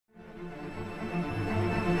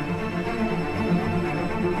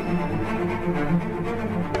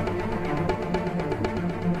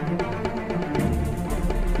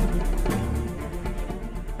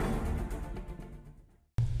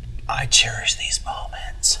these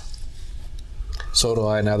moments. So do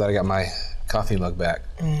I, now that I got my coffee mug back.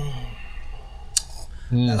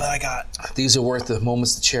 Now that I got... These are worth the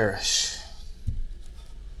moments to cherish.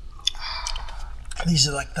 These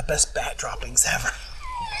are like the best bat droppings ever.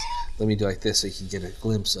 Let me do like this so you can get a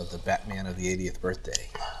glimpse of the Batman of the 80th birthday.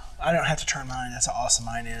 I don't have to turn mine. That's how awesome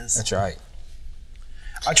mine is. That's right.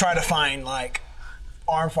 I try to find like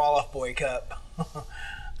arm fall off boy cup.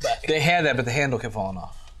 But They had that, but the handle kept falling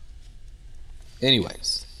off.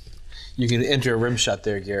 Anyways, you can enter a rim shot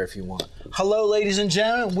there, Gary, if you want. hello, ladies and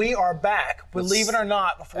gentlemen. We are back. Believe it or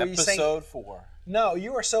not, before you say... Episode 4. No,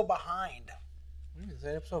 you are so behind. Is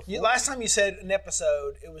that episode 4? Last time you said an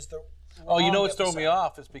episode, it was the Oh, you know what's episode. throwing me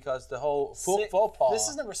off is because the whole faux pas. This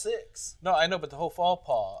is number 6. No, I know, but the whole faux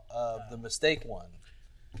pas of the mistake one.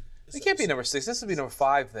 It can't be number 6. This would be number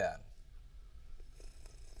 5 then.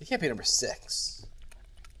 It can't be number 6.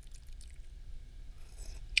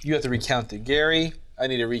 You have to recount it. Gary, I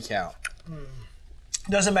need a recount.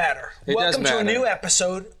 Doesn't matter. It Welcome does to a matter. new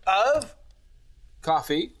episode of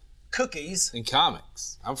Coffee Cookies, and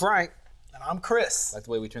Comics. I'm Frank. and I'm Chris. Like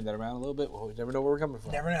the way we turned that around a little bit. Well, we never know where we're coming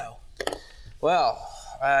from. Never know. Well,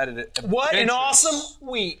 I had an What an adventurous- awesome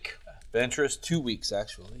week. Adventurous 2 weeks,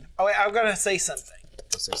 actually. Oh, wait, I've got to say something.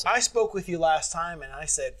 Let's say something. I spoke with you last time, and I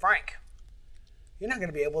said, Frank, you're not going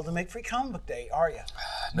to be able to make Free Comic Book Day, are you?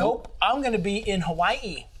 Nope. I'm going to be in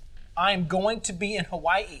Hawaii. I'm going to be in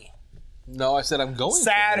Hawaii. No, I said I'm going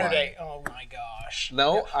Saturday. to Hawaii. Oh, my gosh.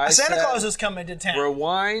 No, I Santa said Claus is coming to town.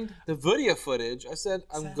 rewind the video footage. I said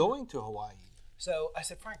I'm going to Hawaii. So I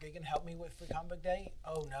said, Frank, are you going to help me with Free Comic Book Day?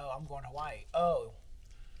 Oh, no, I'm going to Hawaii. Oh.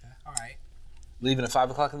 All right. Leaving at 5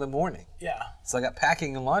 o'clock in the morning. Yeah. So I got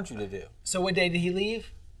packing and laundry to do. So what day did he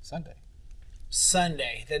leave? Sunday.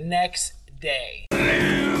 Sunday, the next day.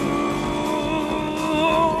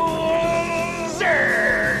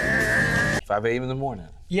 5 a.m. in the morning.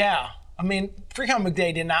 Yeah. I mean, Free Comic Book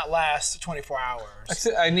Day did not last 24 hours. I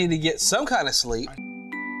said I need to get some kind of sleep.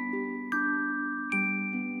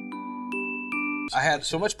 I had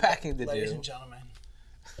so much packing to Ladies do. and gentlemen,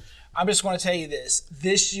 I'm just going to tell you this.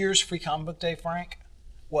 This year's Free Comic Book Day, Frank,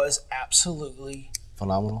 was absolutely,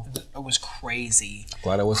 Phenomenal. it was crazy.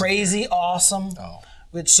 Glad I wasn't Crazy, awesome. Oh.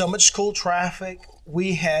 We had so much cool traffic.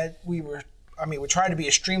 We tried to be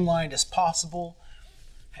as streamlined as possible.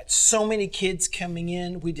 Had so many kids coming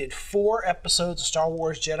in. We did 4 episodes of Star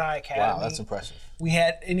Wars Jedi Academy. Wow, that's impressive. We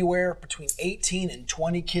had anywhere between 18 and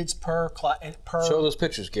 20 kids per Show those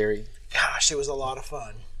pictures, Gary. Gosh, it was a lot of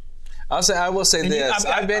fun. I will say this.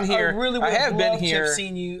 I've been here. I have been here.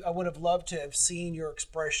 I would have loved to have seen your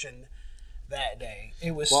expression that day.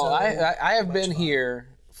 It was Well, so I have much been fun. here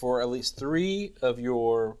for at least 3 of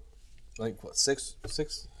your, like what, six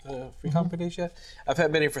free comic days yet? I've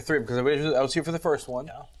been here for 3 because I was here for the first one.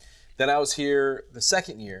 Yeah. Then I was here the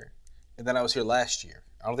second year, and then I was here last year.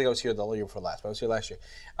 I don't think I was here the year before last, but I was here last year.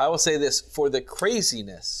 I will say this, for the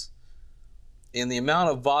craziness and the amount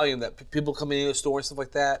of volume that people come into the store and stuff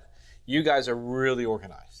like that, you guys are really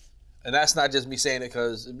organized. And that's not just me saying it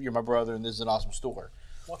because you're my brother and this is an awesome store.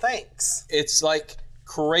 Well, thanks. It's like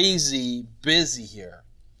crazy busy here.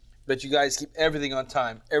 But you guys keep everything on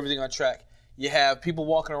time, everything on track. You have people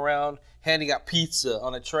walking around handing out pizza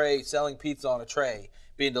on a tray, selling pizza on a tray,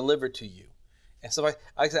 being delivered to you. And so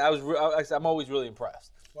I'm always really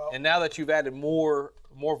impressed. Well, and now that you've added more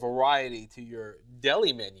variety to your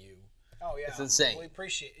deli menu, oh yeah, it's insane. We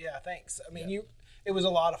appreciate it. Yeah, thanks. I mean, it was a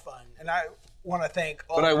lot of fun, and I want to thank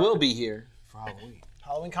all but I of our will be here for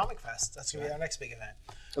Halloween Comic Fest. That's going to be our next big event.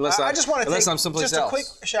 Unless I just want to unless take I'm someplace just else. a quick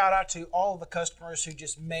shout out to all of the customers who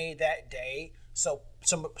just made that day so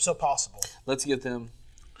possible. Let's give them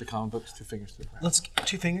the comic books 2 fingers to the brow. Let's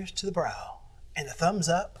 2 fingers to the brow and the thumbs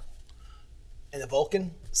up and the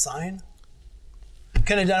Vulcan sign.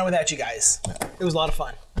 Couldn't have done it without you guys. It was a lot of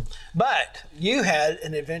fun. But you had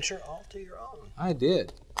an adventure all to your own. I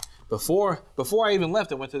did. Before I even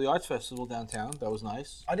left, I went to the arts festival downtown. That was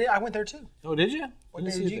nice. I did. I went there too. Oh, did you? What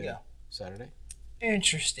day did you go? Saturday.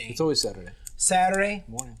 Interesting. It's always Saturday Saturday,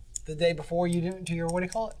 morning. the day before you didn't do your, what do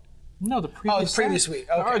you call it? No, the previous. the previous week.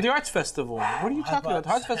 Okay. The arts festival. What are you talking about? The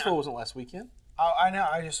arts about- festival wasn't last weekend. Oh, I know.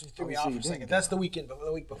 I just threw me so off you for a second. didn't That's the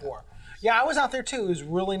week before. Yeah, I was out there too. It was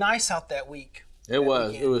really nice out that week. It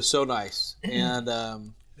was. It was so nice. And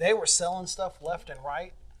They were selling stuff left and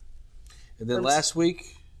right. then last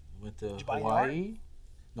week, I went to buy any Hawaii.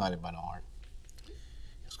 No, I didn't buy no art. I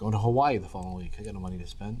was going to Hawaii the following week. I got no money to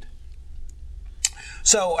spend.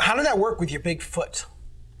 So how did that work with your big foot?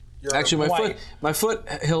 Actually, my foot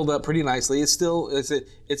held up pretty nicely. It's still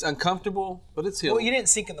it's uncomfortable, but it's healed. Well, you didn't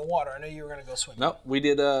sink in the water. I know you were going to go swimming. Nope, we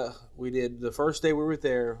did the first day we were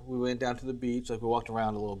there. We went down to the beach, like we walked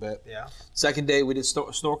around a little bit. Yeah. Second day we did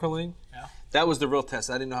snorkeling. Yeah. That was the real test.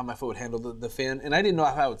 I didn't know how my foot would handle the fin, and I didn't know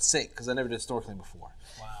how I would sink because I never did snorkeling before.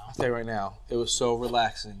 Wow. I'll tell you right now, it was so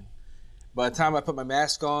relaxing. By the time I put my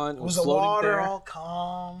mask on, it was the floating water there. all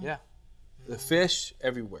calm? Yeah. The fish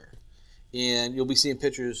everywhere, and you'll be seeing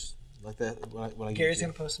pictures like that when I Gary's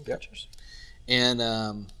going to post some Yep. pictures. And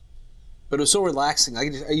but it was so relaxing.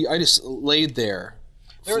 I just laid there,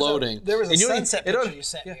 floating. There was a and sunset picture you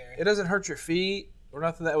sent, Gary. It doesn't hurt your feet or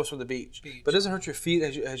nothing. That was from the beach. But it doesn't hurt your feet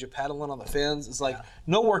as you're paddling on the fins. It's like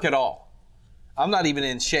no work at all. I'm not even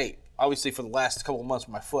in shape. Obviously, for the last couple of months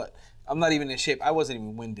with my foot, I'm not even in shape. I wasn't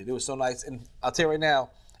even winded. It was so nice. And I'll tell you right now,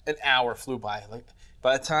 an hour flew by. Like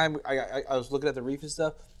by the time I was looking at the reef and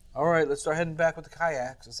stuff, all right, let's start heading back with the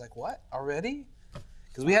kayaks. It's like, what? Already?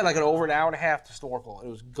 Because we had like over an hour and a half to snorkel. It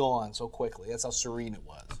was gone so quickly. That's how serene it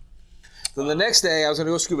was. Then the next day, I was going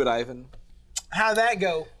to go scuba diving. How'd that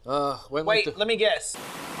go? Wait, let me guess.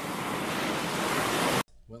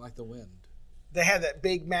 Went like the wind. They had that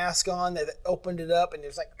big mask on that opened it up, and it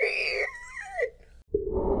was like...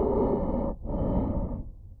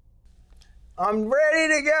 I'm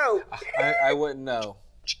ready to go. I wouldn't know.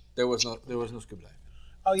 There was no scuba diving.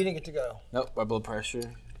 Oh, you didn't get to go. Nope, my blood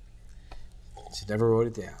pressure. She never wrote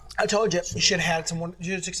it down. I told you should have had you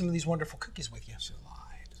should have took some of these wonderful cookies with you. Should have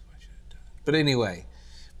lied. That's what I should have done. But anyway,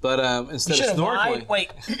 instead You of should have snorkeling, lied.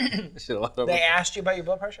 Wait, I should have lied. they asked you about your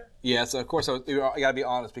blood pressure? Yeah, so of course I got to be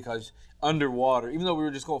honest because underwater, even though we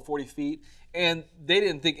were just going 40 feet, and they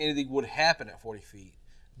didn't think anything would happen at 40 feet,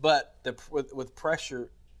 but with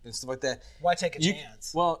pressure and stuff like that. Why take a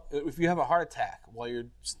chance? Well, if you have a heart attack while you're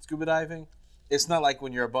scuba diving, it's not like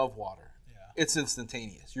when you're above water. Yeah. It's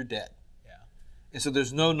instantaneous. You're dead. Yeah. And so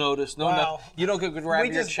there's no notice, nothing. You don't get grab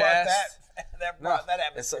your chest. That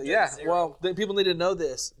atmosphere. Well, people need to know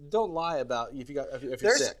this. Don't lie about if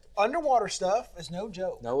you're sick. Underwater stuff is no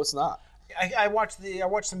joke. No, it's not. I watched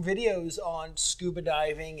some videos on scuba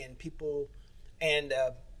diving and people and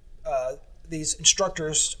these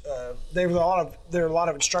instructors. There are a lot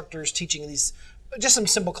of instructors teaching these just some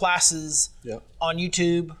simple classes on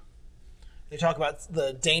YouTube. They talk about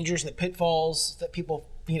the dangers and the pitfalls that people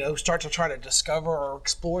start to try to discover or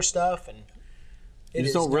explore stuff, and you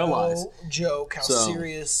just don't realize. No joke how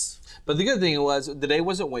serious. But the good thing was the day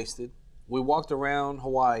wasn't wasted. We walked around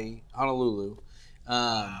Hawaii, Honolulu.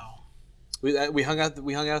 Wow. We hung out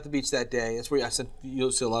at the beach that day. That's where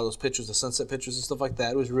you'll see a lot of those pictures, the sunset pictures and stuff like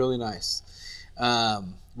that. It was really nice.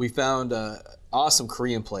 We found an awesome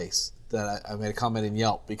Korean place that I made a comment in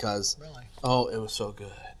Yelp because it was so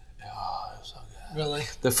good. Oh, it was so good. Really?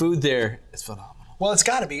 The food there is phenomenal. Well, it's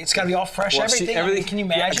got to be. It's got to be all fresh. Everything. Can you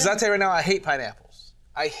imagine? Yeah, because I tell you right now, I hate pineapples.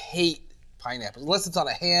 I hate pineapples unless it's on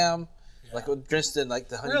a ham, like drenched in like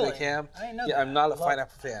the honey baked ham. I didn't know that. I'm not a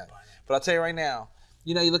pineapple fan. Pineapple. But I'll tell you right now,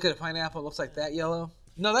 you look at a pineapple, it looks like that yellow.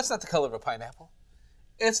 No, that's not the color of a pineapple.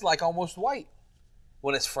 It's like almost white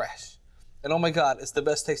when it's fresh. And oh my God, it's the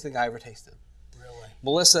best tasting I ever tasted. Really?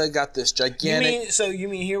 Melissa got this gigantic. You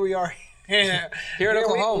mean here we are here in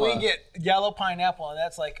Oklahoma. We get yellow pineapple, and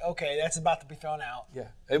that's like, okay, that's about to be thrown out. Yeah,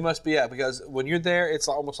 it must be, because when you're there, it's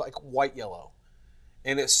almost like white yellow.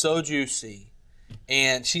 And it's so juicy.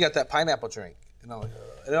 And she got that pineapple drink. And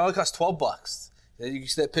it only cost $12. You can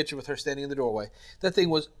see that picture with her standing in the doorway. That thing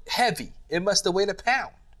was heavy. It must have weighed a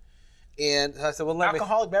pound. And I said, well,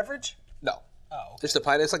 alcoholic beverage? No. Oh, okay. Just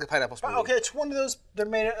it's like a pineapple smoothie. Okay, it's one of those. They're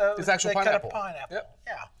made of. It's actual pineapple. Cut up pineapple. Yep.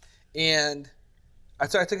 Yeah. And I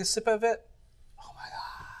took a sip of it. Oh my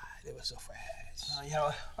God, it was so fresh.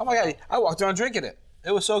 Oh my God, I walked around drinking it.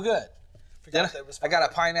 It was so good. I got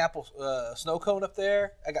a pineapple snow cone up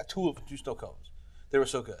there. I got two snow cones. They were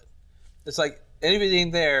so good. It's like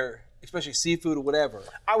anything there, especially seafood or whatever.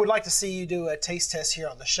 I would like to see you do a taste test here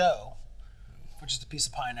on the show, which is a piece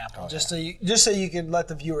of pineapple, just so you can let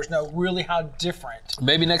the viewers know really how different.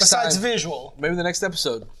 Maybe next time. Besides visual. Maybe the next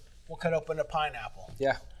episode. We'll cut open a pineapple.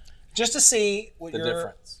 Yeah. Just to see what the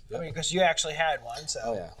difference. Yep. I mean, because you actually had one, so.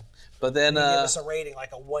 Oh yeah. But then give us a rating,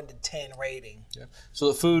 like a 1 to 10 rating. Yeah. So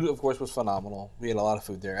the food, of course, was phenomenal. We had a lot of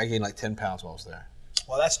food there. I gained like 10 pounds while I was there.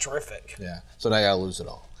 Well, that's terrific. Yeah. So now I gotta lose it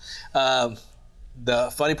all.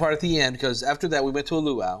 The funny part at the end, because after that we went to a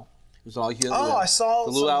luau. It was all here. I saw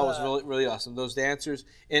the luau was really, really awesome. Those dancers,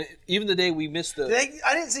 and even the day we missed the.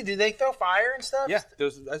 I didn't see. Did they throw fire and stuff? Yeah,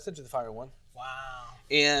 I sent you the fire one. Wow.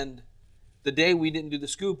 And the day we didn't do the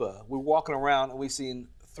scuba, we were walking around and we seen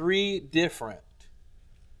 3 different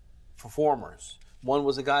performers. One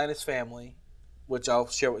was a guy and his family. which I'll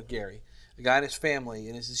share with Gary. A guy and his family,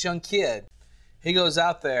 and it's this young kid. He goes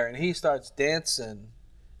out there and he starts dancing,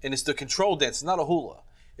 and it's the controlled dance. It's not a hula.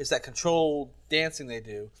 It's that controlled dancing they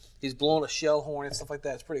do. He's blowing a shell horn and stuff like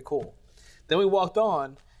that. It's pretty cool. Then we walked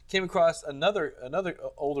on, came across another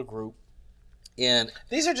older group, and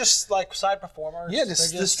these are just like side performers. Yeah,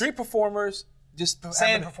 just the street performers, just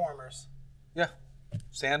sand performers. Yeah,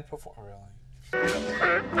 sand performer. Really.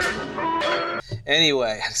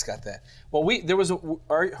 Anyway, I just got that. Well,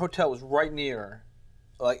 our hotel was right near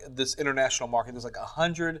like this international market. There's like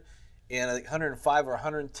 105 or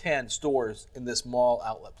 110 stores in this mall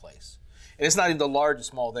outlet place, and it's not even the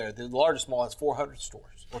largest mall there. The largest mall has 400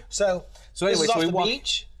 stores. So anyway, this is off the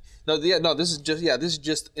beach. No, this is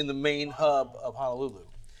just in the main hub of Honolulu.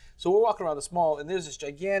 So we're walking around this mall, and there's this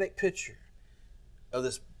gigantic picture of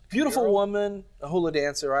this beautiful woman, a hula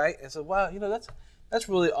dancer, right? And so, wow, that's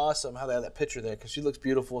really awesome how they have that picture there because she looks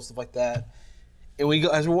beautiful and stuff like that. And we go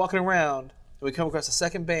as we're walking around, and we come across a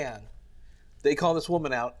second band. They call this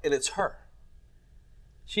woman out, and it's her.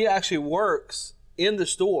 She actually works in the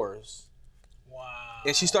stores. Wow.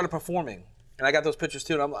 And she started performing, and I got those pictures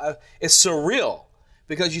too. And it's surreal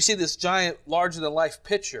because you see this giant, larger-than-life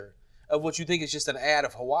picture of what you think is just an ad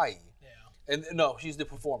of Hawaii. Yeah. And no, she's the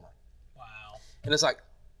performer. Wow. And it's like,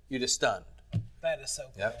 you're just stunned. That is so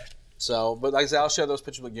cool. Yep. So, but like I said, I'll share those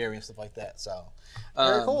pictures with Gary and stuff like that. So,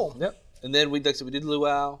 very cool. Yep. And then we did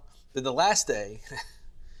luau. Then the last day,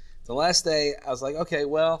 I was like, okay,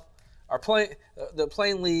 well, the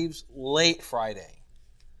plane leaves late Friday.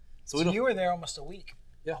 So you were there almost a week.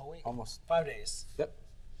 Yeah, a week. Almost 5 days. Yep.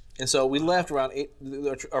 And so we left around 8.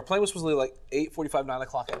 Our plane was supposed to leave like 8:45, 9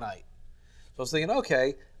 o'clock at night. So I was thinking,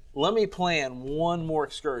 okay, let me plan one more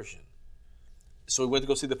excursion. So we went to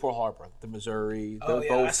go see the Pearl Harbor, the Missouri, the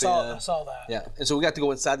Bowfin. I saw that. Yeah, and so we got to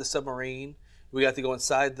go inside the submarine. We got to go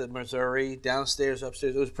inside the Missouri, downstairs,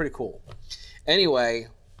 upstairs. It was pretty cool. Anyway,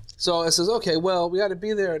 so it says, okay, well, we got to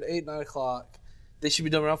be there at 8, 9 o'clock. They should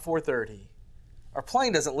be done around 4:30. Our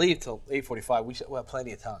plane doesn't leave till 8:45. We'll have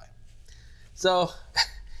plenty of time. So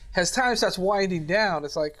as time starts winding down,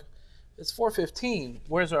 it's like, it's 4:15.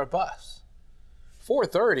 Where's our bus?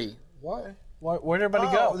 4:30. Why? Where'd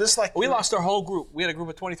everybody go? We lost our whole group. We had a group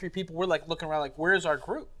of 23 people. We're like looking around like, where's our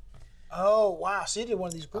group? Oh, wow. So you did one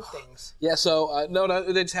of these group things. Yeah, so, no,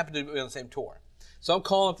 they just happened to be on the same tour. So I'm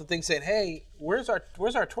calling up the thing saying, hey, where's our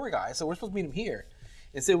tour guy? So we're supposed to meet him here.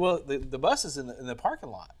 And say, well, the bus is in the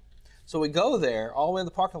parking lot. So we go there, all the way in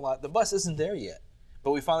the parking lot. The bus isn't there yet.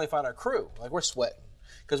 But we finally find our crew. Like, we're sweating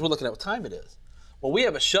because we're looking at what time it is. Well, we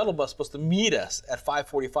have a shuttle bus supposed to meet us at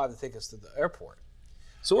 5:45 to take us to the airport.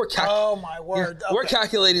 So we're oh my word! We're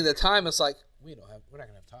calculating the time. It's like we're not gonna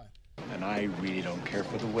have time. And I really don't care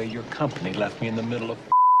for the way your company left me in the middle of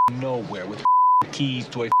nowhere with keys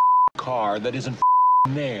to a car that isn't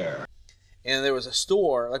there. And there was a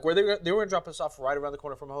store like where they were gonna drop us off right around the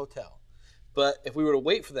corner from a hotel. But if we were to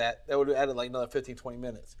wait for that would have added like another 15, 20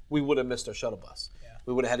 minutes. We would have missed our shuttle bus. Yeah.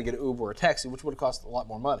 We would have had to get an Uber or a taxi, which would have cost a lot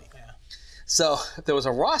more money. Yeah. So there was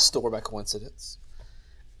a Ross store by coincidence,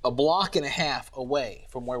 a block and a half away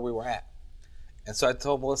from where we were at. And so I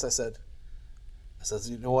told Melissa, I said,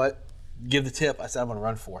 you know what? Give the tip. I said, I'm going to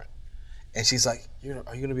run for it. And she's like, are you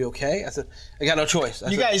going to be okay? I said, I got no choice.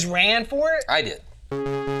 You guys ran for it? I did.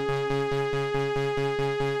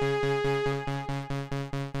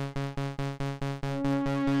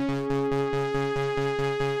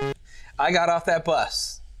 I got off that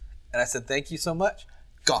bus and I said, thank you so much.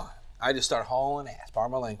 Gone. I just started hauling ass,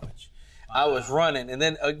 pardon my language. Wow. I was running, and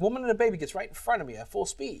then a woman and a baby gets right in front of me at full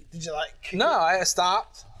speed. Did you like? No, I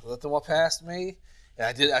stopped, let them walk past me, and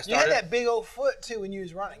I started. You had that big old foot too when you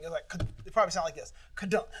was running. It was like it probably sounded like this.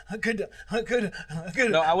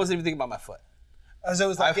 No, I wasn't even thinking about my foot. So it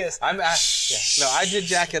was like this. No, I did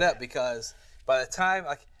jack it up because by the time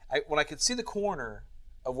when I could see the corner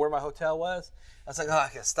of where my hotel was, I was like, oh, I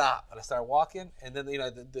can stop. And I started walking, and then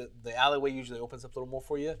the alleyway usually opens up a little more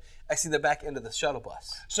for you. I see the back end of the shuttle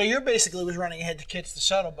bus. So you're basically was running ahead to catch the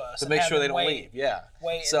shuttle bus to make sure they don't leave. Yeah.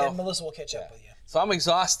 Wait, and then Melissa will catch up with you. So I'm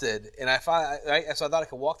exhausted, and so I thought I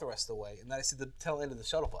could walk the rest of the way, and then I see the tail end of the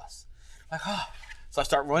shuttle bus. I'm like, oh. So I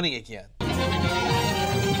start running again.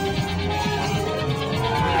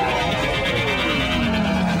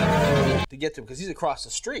 To get to him, because he's across the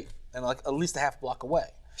street and like at least a half block away.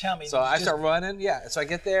 Tell me. So I start running, yeah. So I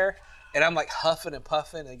get there, and I'm like huffing and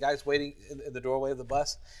puffing, and the guy's waiting in the doorway of the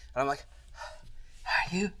bus, and I'm like,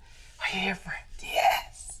 "Are you here for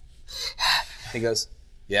yes?" He goes,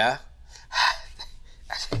 "Yeah."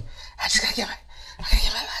 I just gotta get my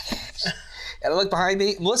luggage. And I look behind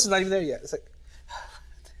me. Melissa's not even there yet. It's like,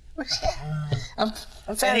 I'm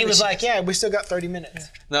And he was like, yeah, we still got 30 minutes.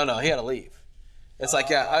 No, he had to leave. It's like,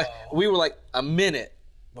 we were like a minute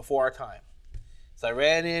before our time. So I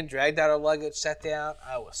ran in, dragged out our luggage, sat down.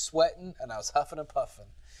 I was sweating and I was huffing and puffing.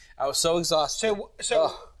 I was so exhausted.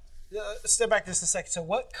 Step back just a second. So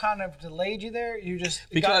what kind of delayed you there? You just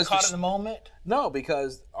because got caught in the moment? No,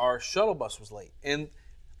 because our shuttle bus was late. And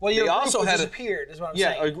well, your they also group had disappeared, is what I'm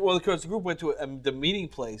saying. Yeah, well, because the group went to the meeting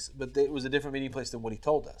place, but it was a different meeting place than what he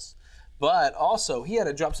told us. But also, he had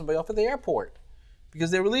to drop somebody off at the airport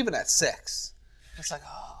because they were leaving at 6. It's like,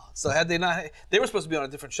 so had they not, they were supposed to be on a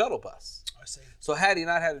different shuttle bus. I see. So had he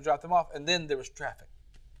not had to drop them off, and then there was traffic.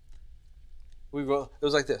 It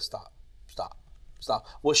was like this: stop.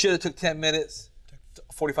 Well, should have took 10 minutes,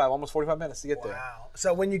 45, almost 45 minutes to get there. Wow.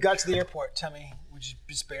 So when you got to the airport, tell me, would you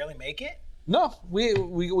just barely make it? No,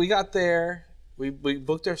 we got there. We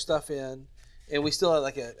booked our stuff in, and we still had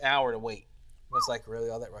like an hour to wait. It's like really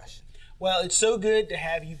all that rush. Well, it's so good to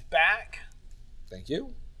have you back. Thank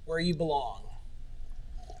you. Where you belong.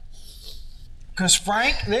 Because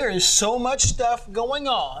Frank, there is so much stuff going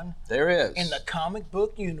on. There is. In the comic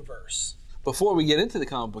book universe. Before we get into the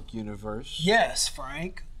comic book universe. Yes,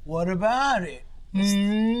 Frank. What about it?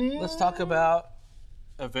 Let's talk about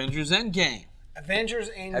Avengers Endgame. Avengers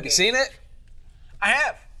Endgame. Have you seen it? I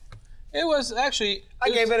have. It was actually... I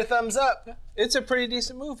gave it a thumbs up. It's a pretty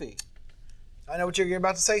decent movie. I know what you're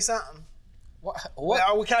about to say something. What?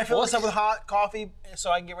 Well, can I fill this up with hot coffee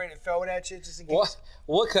so I can get ready to throw it at you just in case?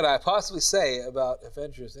 What could I possibly say about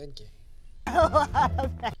Avengers Endgame?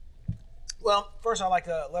 Well, first I'd like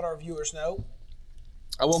to let our viewers know.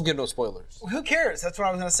 I won't give no spoilers. Well, who cares? That's what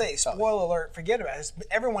I was going to say. Spoiler alert, forget about it.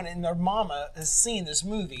 Everyone and their mama has seen this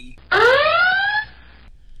movie.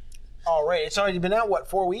 Already. It's already been out, what,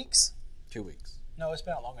 4 weeks? 2 weeks. No, it's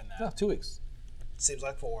been out longer than that. No, 2 weeks. It seems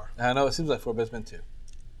like 4. I know, it seems like 4, but it's been 2.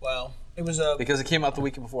 Well, it was because it came out the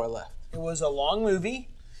weekend before I left. It was a long movie.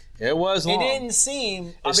 It was long. It didn't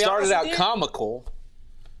seem... It started out comical.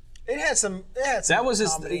 It had some that was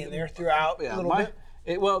comedy in there throughout a little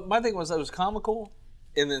bit. My thing was it was comical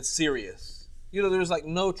and then serious. You know, there was like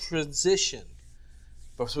no transition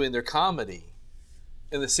between their comedy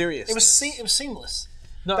and the seriousness. It was seamless.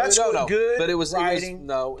 No, That's no. Good but it was writing.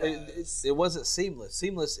 It wasn't seamless.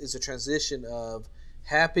 Seamless is a transition of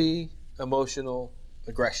happy, emotional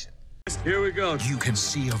aggression. Here we go. You can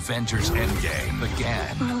see Avengers Endgame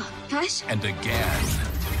again. Gosh. And again.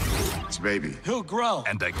 It's baby. He'll grow.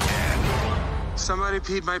 And again. Somebody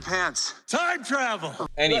peed my pants. Time travel.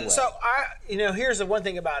 Anyway. So, here's the one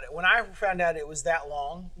thing about it. When I found out it was that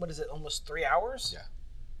long, what is it, almost 3 hours? Yeah.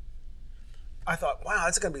 I thought, wow,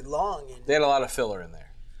 it's going to be long. They had a lot of filler in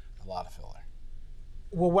there. A lot of filler.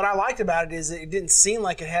 Well, what I liked about it is it didn't seem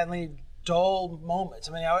like it had any dull moments.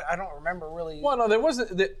 I mean, I don't remember really. Well, no, there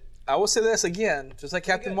wasn't. I will say this again, just like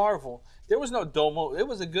Captain Marvel. There was no dull moment. It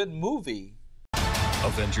was a good movie.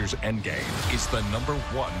 Avengers Endgame is the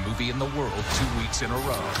 #1 movie in the world 2 weeks in a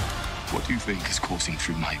row. What do you think is coursing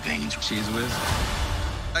through my veins? Cheese whiz.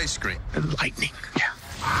 Ice cream. And lightning. Yeah.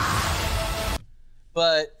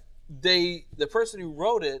 But the person who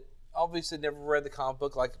wrote it obviously never read the comic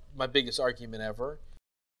book, like my biggest argument ever.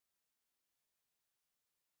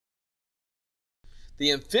 The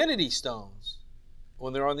Infinity Stones,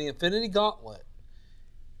 when they're on the Infinity Gauntlet,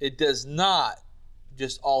 it does not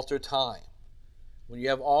just alter time. When you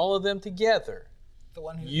have all of them together, the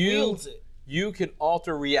one who wields it, you can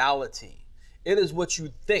alter reality. It is what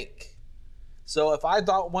you think. So if I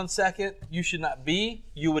thought 1 second you should not be,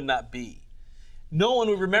 you would not be. No one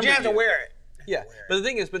would remember. You have to wear it. Yeah, but the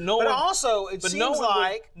thing is, no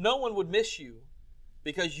one would miss you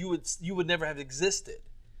because you would never have existed.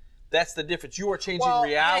 That's the difference. You are changing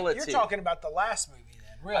reality. You're talking about the last movie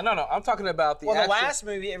then, really? No. I'm talking about the the last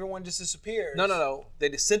movie, everyone just disappears. No. They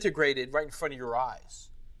disintegrated right in front of your eyes.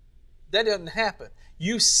 That doesn't happen.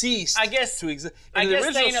 You ceased to exist. I guess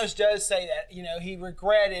Thanos does say that. He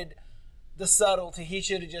regretted the subtlety. He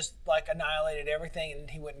should have just annihilated everything,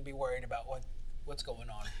 and he wouldn't be worried about what's going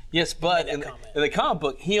on. Yes, but in the comic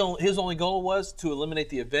book, his only goal was to eliminate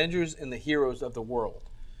the Avengers and the heroes of the world.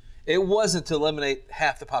 It wasn't to eliminate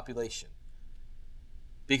half the population.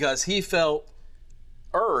 Because he felt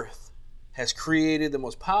Earth has created the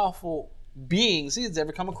most powerful beings he's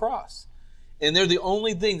ever come across. And they're the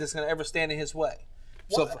only thing that's going to ever stand in his way.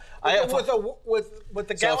 So with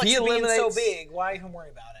the galaxy being so big, why even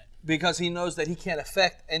worry about it? Because he knows that he can't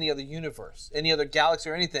affect any other universe, any other galaxy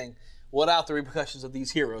or anything without the repercussions of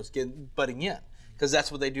these heroes butting in. Because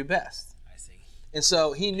that's what they do best. I see. And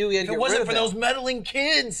so he knew he had to get rid of them. If it wasn't for those meddling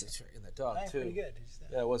kids. That's right, and that dog too. Pretty good.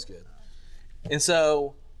 Yeah, it was good. And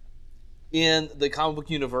so in the comic book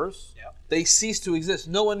universe. Yep. They ceased to exist.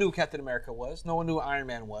 No one knew who Captain America was. No one knew who Iron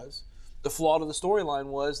Man was. The flaw to the storyline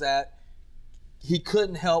was that he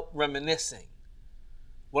couldn't help reminiscing.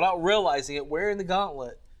 Without realizing it, wearing the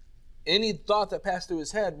gauntlet, any thought that passed through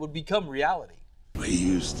his head would become reality. I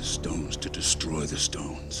used the stones to destroy the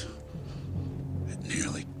stones. It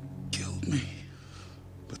nearly killed me,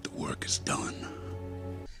 but the work is done.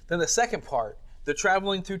 Then the second part, they're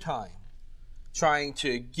traveling through time, trying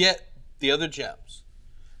to get the other gems.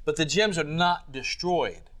 But the gems are not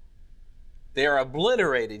destroyed. They are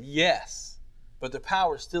obliterated, yes, but the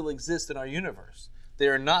power still exists in our universe. They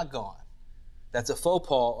are not gone. That's a faux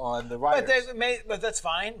pas on the writers. But that's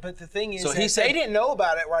fine. But the thing is, So he that said- they didn't know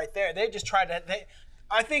about it right there. They just tried to.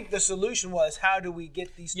 I think the solution was, how do we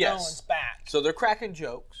get these stones Yes. back? So they're cracking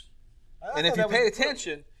jokes. I And if thought you that pay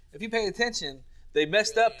was attention, they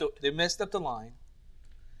messed up the line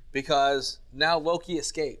because now Loki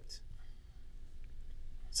escaped.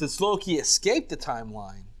 Since Loki escaped the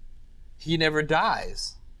timeline, he never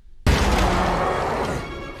dies.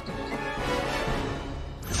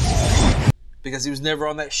 Because he was never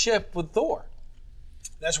on that ship with Thor.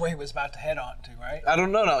 That's where he was about to head on to, right? I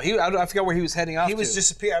don't know. No, I forgot where he was heading off He to. was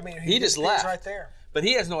disappear. I mean, He just disappears left right there. But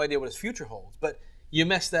he has no idea what his future holds. But you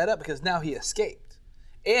messed that up because now he escaped,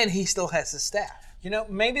 and he still has his staff. You know,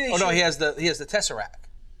 maybe they. Oh should, no, he has the Tesseract.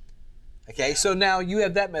 Okay, so now you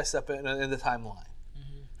have that messed up in the timeline,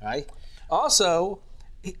 right? Also,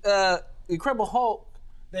 Incredible Hulk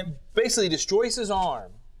Then basically destroys his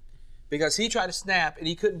arm because he tried to snap and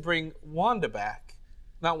he couldn't bring Wanda back.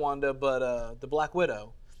 Not Wanda, but the Black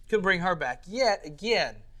Widow. Couldn't bring her back. Yet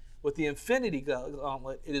again, with the Infinity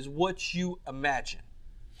Gauntlet, it is what you imagine.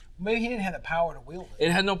 maybe he didn't have the power to wield it.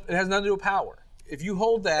 It has nothing to do with power. If you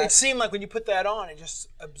hold that, It seemed like when you put that on, it just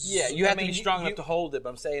yeah, you have to be strong enough to hold it. But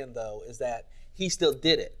I'm saying though is that he still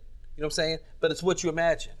did it. You know what I'm saying? But it's what you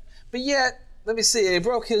imagine. But yet, let me see. It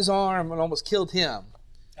broke his arm and almost killed him.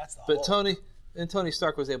 That's the But whole. Tony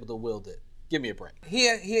Stark was able to wield it. Give me a break.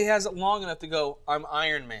 He has it long enough to go, I'm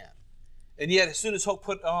Iron Man. And yet, as soon as Hulk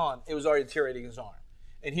put it on, it was already deteriorating his arm.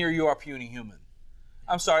 And here you are, puny human.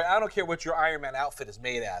 I'm sorry, I don't care what your Iron Man outfit is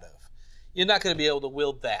made out of. You're not going to be able to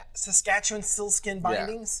wield that. Saskatchewan sealskin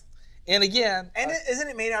bindings. And again, And isn't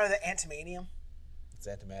it made out of the antimanium? it's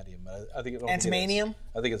antimanium. I think Antimanium?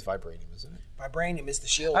 I think it's vibranium, isn't it? Vibranium is the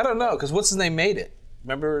shield. I don't know, because what's his name made it?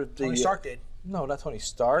 Remember the Tony Stark did. No, not Tony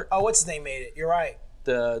Stark. Oh, what's his name made it? You're right.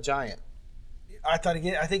 The giant. I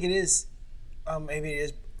think it is. Maybe it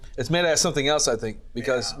is. It's made out of something else, I think,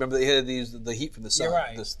 because Yeah. remember they had to use the heat from the sun, You're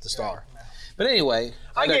right. the star. You're right. But anyway,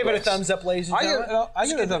 I gave it a digress. thumbs up, ladies and I give, gentlemen. I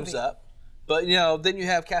It's give it a good thumbs movie. up. But then you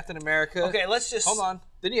have Captain America. Okay, let's just Hold on.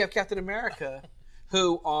 Then you have Captain America,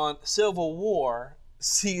 who on Civil War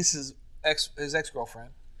sees his ex-girlfriend.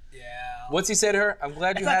 Yeah. What's he say to her? I'm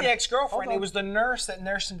glad It's you not had the ex-girlfriend. Hold It on. was the nurse that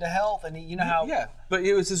nursed him to health, and you know how. Yeah, but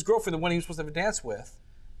it was his girlfriend, the one he was supposed to have a dance with.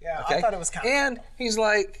 Yeah. Okay? I thought it was kind of. And he's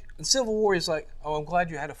like, in Civil War, he's like, oh, I'm glad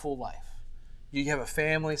you had a full life. You have a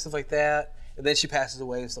family, stuff like that. And then she passes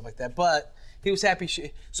away and stuff like that. But he was happy.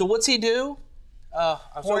 So what's he do? I'm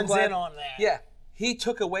so Horns glad. in on that. Yeah. He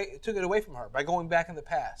took it away from her by going back in the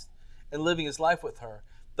past and living his life with her,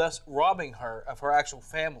 thus robbing her of her actual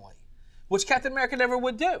family, which Captain America never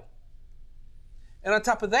would do. And on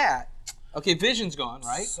top of that, okay, Vision's gone,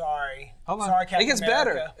 right? Sorry. Hold on. Sorry, Captain it gets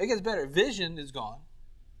America. better. It gets better. Vision is gone.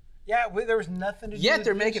 Yeah, there was nothing to do Yet with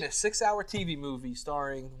they're Vision. making a 6-hour TV movie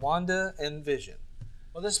starring Wanda and Vision.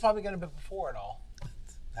 Well, this is probably going to be before it all.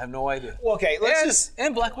 I have no idea. Well, okay,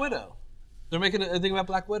 and Black Widow. They're making a thing about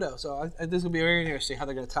Black Widow, so this is going to be very interesting how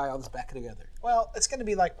they're going to tie all this back together. Well, it's going to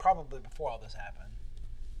be like probably before all this happened.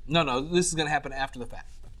 No, this is going to happen after the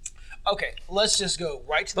fact. Okay, let's just go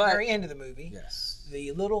right to the very end of the movie. Yes.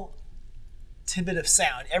 The little tidbit of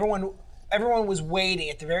sound. Everyone was waiting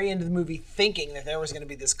at the very end of the movie, thinking that there was going to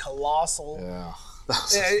be this colossal. Yeah.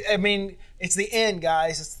 I mean, it's the end,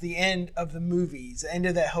 guys. It's the end of the movies, the end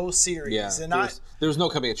of that whole series. Yeah. And There's no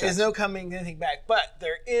coming a chance. there's no coming anything back. But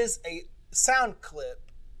there is a sound clip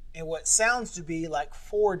in what sounds to be like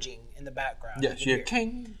forging in the background. Yes, You yeah.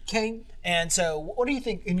 can hear. King. And so, what do you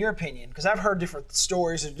think, in your opinion? Because I've heard different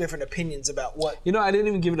stories and different opinions about what. I didn't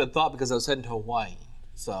even give it a thought because I was heading to Hawaii.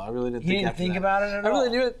 So I really didn't You think didn't after think that. about it at I really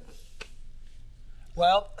all? didn't.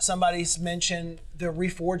 Well, somebody's mentioned the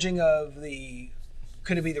reforging of the.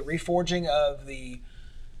 Could it be the reforging of the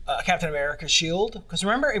Captain America shield? Because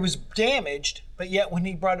remember, it was damaged, but yet when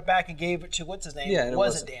he brought it back and gave it to what's his name, Yeah, it it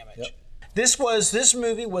wasn't wasn't. damaged. Yep. This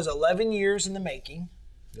movie was 11 years in the making.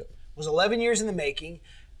 Yep. Was 11 years in the making,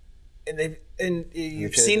 and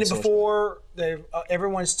you've changed seen it it so much before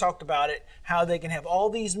everyone's talked about it, how they can have all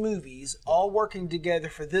these movies all working together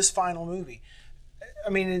for this final movie. I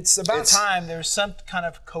mean, it's about time there's some kind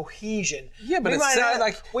of cohesion. Yeah, but it's sad.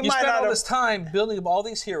 Like you spend all this time building up all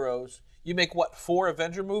these heroes. You make what, 4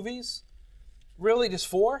 Avenger movies? Really, just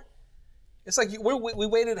 4? It's like we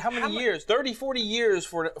waited how many years? 30, 40 years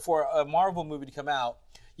for a Marvel movie to come out.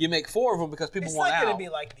 You make 4 of them because people want out. It's not going to be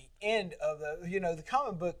like the end of the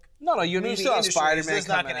comic book. No, you still have Spider-Man coming out. It's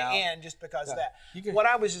not going to end just because of that. What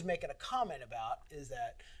I was just making a comment about is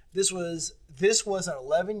that this was an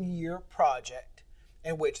 11-year project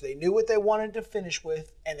in which they knew what they wanted to finish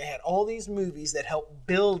with, and they had all these movies that helped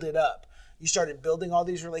build it up. You started building all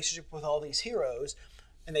these relationships with all these heroes,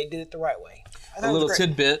 and they did it the right way. A little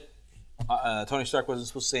tidbit, Tony Stark wasn't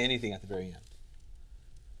supposed to say anything at the very end.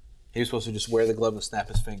 He was supposed to just wear the glove and snap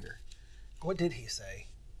his finger. What did he say?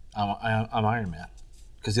 I'm Iron Man.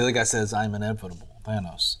 Because the other guy says, I'm inevitable,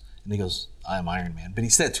 Thanos. And he goes, I'm Iron Man. But he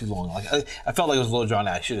said it too long. Like I felt like it was a little drawn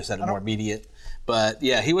out. I should have said it more immediate. But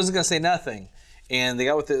yeah, he wasn't going to say nothing. And the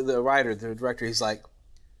guy with the writer, the director, he's like,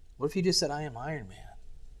 what if you just said, I am Iron Man?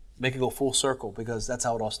 Make it go full circle, because that's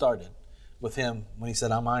how it all started with him when he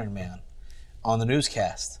said, I'm Iron Man on the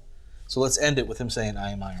newscast. So let's end it with him saying,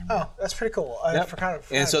 I am Iron Man. Oh, that's pretty cool.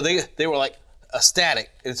 And so they were like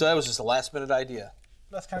ecstatic. And so that was just a last-minute idea.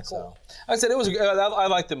 That's kind of cool. So, I said, I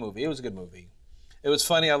liked the movie. It was a good movie. It was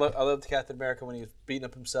funny. I loved Captain America when he was beating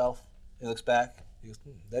up himself. He looks back. He goes,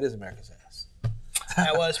 that is America's ass.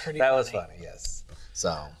 That was pretty That funny. was funny, yes.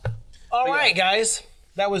 So. All right, guys.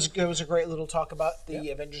 That was a great little talk about the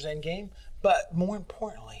Avengers Endgame. But more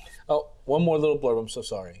importantly. Oh, one more little blurb. I'm so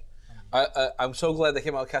sorry. I'm so glad they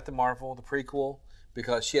came out with Captain Marvel, the prequel,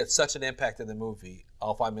 because she had such an impact in the movie,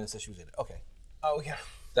 all 5 minutes that she was in it. Okay. Oh, yeah.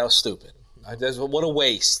 That was stupid. What a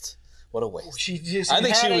waste. What a waste. She just had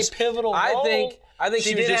a pivotal role. I think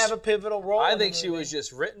she did have a pivotal role. I think she was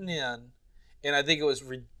just written in, and I think it was,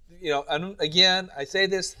 and again, I say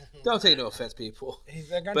this, don't take no offense, people.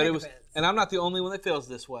 But it was, and I'm not the only one that feels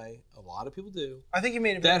this way. A lot of people do. I think you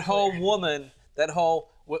made it that whole woman, that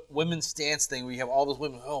whole women's stance thing where you have all those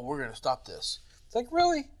women, oh, we're going to stop this. It's like,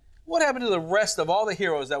 really? What happened to the rest of all the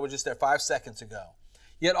heroes that were just there 5 seconds ago?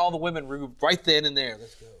 Yet all the women were right then and there.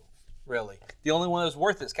 Let's go. Really. The only one that was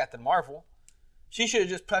worth it is Captain Marvel. She should have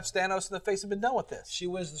just punched Thanos in the face and been done with this. She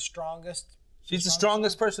was the strongest. She's the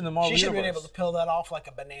strongest person in the Marvel universe. She should have been able to peel that off like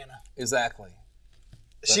a banana. Exactly.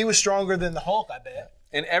 She was stronger than the Hulk, I bet.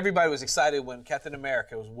 And everybody was excited when Captain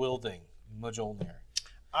America was wielding Mjolnir.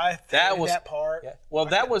 I think that part. Yeah. Well,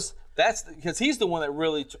 that's because he's the one that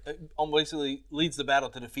really basically leads the battle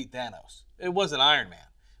to defeat Thanos. It wasn't Iron Man,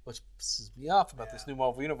 which pisses me off about this new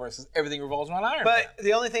Marvel universe is everything revolves around Iron Man. But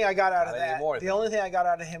the only thing I got out of that, the only thing I got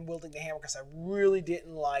out of him wielding the hammer, because I really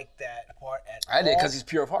didn't like that part at all. I did, because he's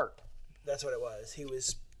pure of heart. That's what it was. He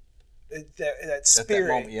was that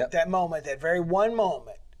spirit, that moment, that very one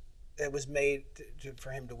moment. It was made for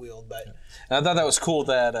him to wield, but and I thought that was cool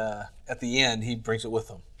that at the end he brings it with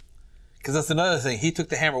him, because that's another thing. He took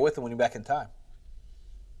the hammer with him when he went back in time.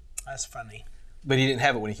 That's funny. But he didn't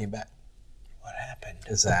have it when he came back. What happened?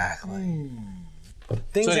 Exactly.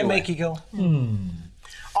 Things that make you go.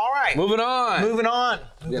 All right. Moving on.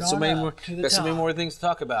 We got so many more things to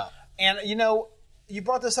talk about. And you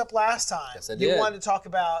brought this up last time. Yes, I did. You wanted to talk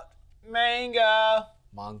about manga.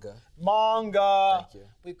 Manga. Thank you.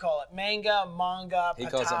 We call it manga, He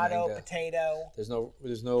calls it manga. potato. There's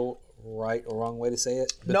no right or wrong way to say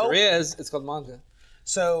it. But Nope. there is. It's called manga.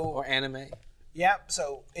 So or anime. Yep.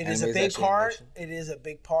 So it is a big part. It is a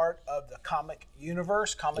big part of the comic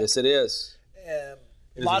universe. Yes, it is. It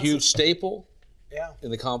is a huge staple. Yeah.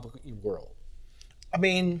 In the comic book world. I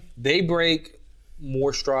mean, they break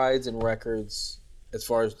more strides and records as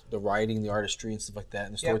far as the writing, the artistry, and stuff like that,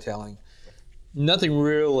 and the storytelling. Yep. Nothing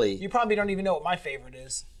really. You probably don't even know what my favorite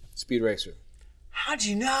is. Speed Racer. How'd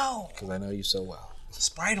you know? Because I know you so well.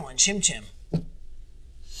 Spritle and Chim Chim.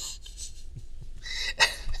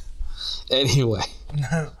 Anyway.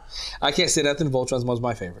 No. I can't say nothing. Voltron's was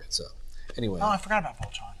my favorite. So, anyway. Oh, I forgot about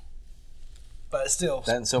Voltron. But still.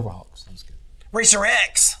 That and Silverhawks. That was good. Racer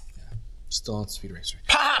X. Yeah. Still on Speed Racer.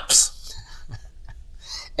 Pops.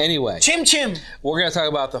 Anyway. Chim Chim. We're going to talk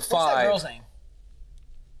about the What's 5. That girl's name?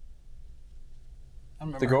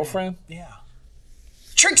 The girlfriend? Yeah.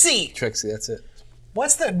 Trixie, that's it.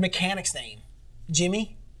 What's the mechanic's name?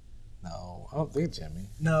 Jimmy? No, I don't think Jimmy.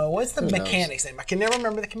 No, what's the mechanic's name? I can never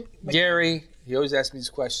remember the Gary. He always asks me these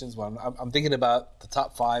questions. When I'm thinking about the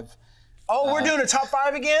top 5. Oh, we're doing a top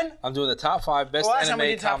 5 again? I'm doing the top 5 best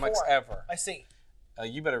anime comics ever. I see.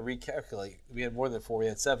 You better recalculate. We had more than 4. We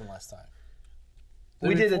had 7 last time.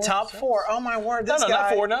 We did the top 4. Oh, my word. No,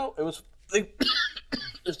 not 4. No, it was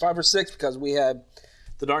There's 5 or 6 because we had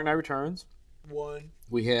The Dark Knight Returns. 1.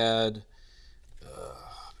 We had, man,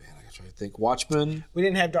 I gotta try to think. Watchmen. We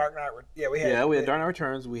didn't have Dark Knight. Yeah, we had. Yeah, we had Dark Knight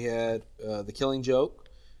Returns. We had The Killing Joke.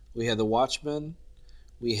 We had The Watchmen.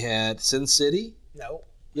 We had Sin City. No.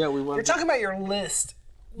 Yeah, we went. You're talking about your list.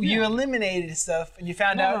 You eliminated stuff and you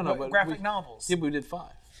found out but graphic novels. Yeah, but we did 5.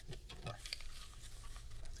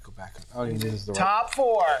 Let's go back. Oh, you did the Top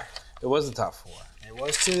 4. It was the top 4. It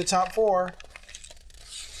was to the top 4.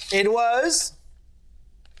 It was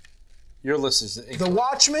Your list is The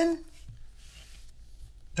Watchmen,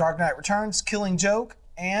 Dark Knight Returns, Killing Joke,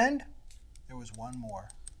 and there was one more.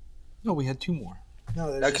 No, we had 2 more.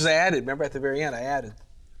 No, there's Because I added. Remember at the very end, I added.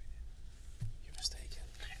 You're mistaken.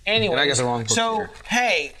 Anyway, And I got the wrong book so here.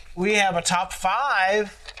 hey, we have a top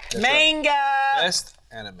 5 manga Best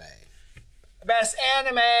anime. best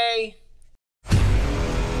anime.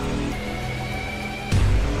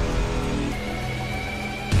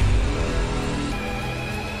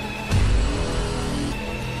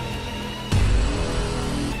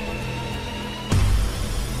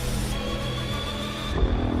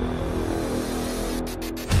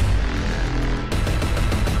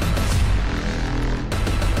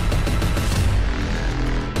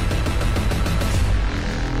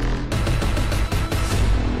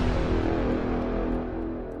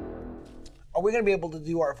 Are we gonna be able to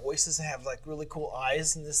do our voices and have like really cool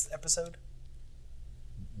eyes in this episode?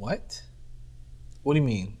 What? What do you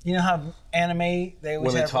mean? You know how anime they always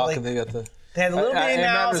When they have talk really, and they got the... they have the little bitty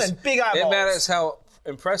mouths and big eyeballs. It matters how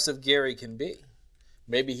impressive Gary can be.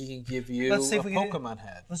 Maybe he can give you Let's see a if we can Pokemon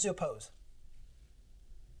head. Let's do a pose.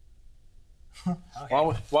 Why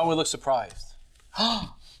don't we look surprised?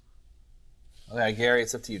 Okay, Gary,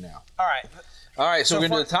 it's up to you now. All right, All right, so we're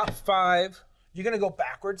going to do for- the top 5. you're gonna go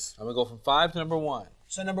backwards. I'm going to go from 5 to number 1.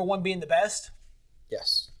 So number 1 being the best.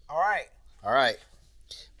 Yes. All right. All right.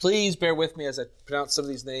 Please bear with me as I pronounce some of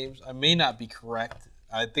these names. I may not be correct.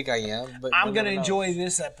 I think I am, but I'm we'll gonna never know. enjoy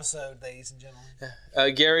this episode, ladies and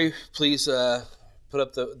gentlemen. Gary, please put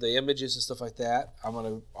up the images and stuff like that. I'm going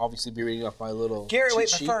to obviously be reading off my little Gary, cheat wait,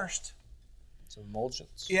 but sheet. first. Some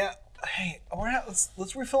emulsions. Yeah. Hey,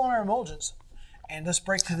 let's refill on our emulsions, and let's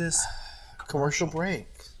break to this. Commercial break.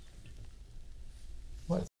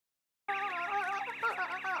 What?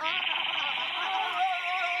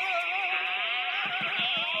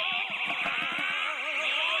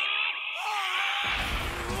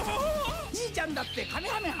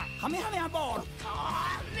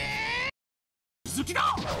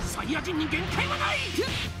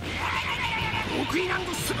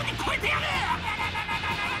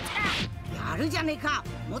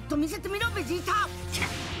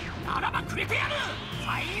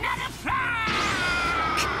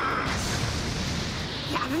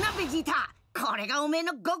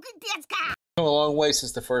 Come a long way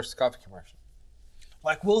since the first coffee commercial.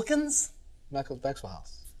 Like Wilkins. Michael Maxwell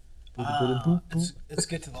House. Let's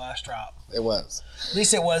get to the last drop. It was. At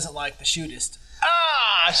least it wasn't like the shootist.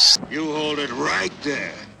 You hold it right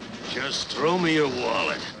there. Just throw me your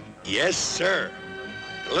wallet. Yes, sir.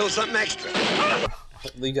 A little something extra.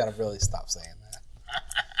 You gotta really stop saying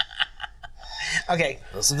that. Okay.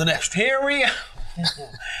 Listen to the next. Here we go.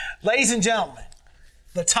 Ladies and gentlemen,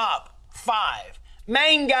 the top 5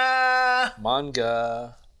 manga.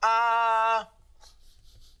 Manga.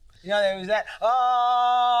 You know, there was that.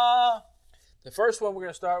 The first one we're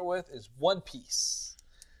gonna start with is One Piece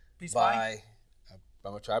by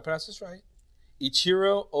I'm gonna try to pronounce this right.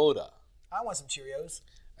 Ichiro Oda. I want some Cheerios.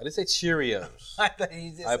 I didn't say Cheerios. I thought he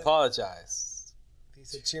just I apologize. he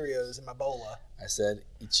said Cheerios in my bola. I said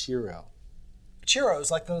Ichiro. Churros,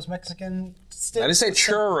 like those Mexican sticks. I didn't say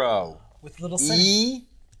churro. With little cinnamon.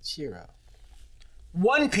 Ichiro.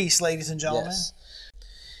 One Piece, ladies and gentlemen. Yes.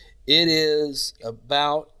 It is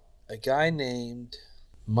about a guy named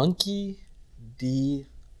Monkey D.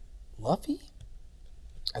 Luffy?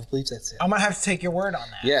 I believe that's it. I'm gonna have to take your word on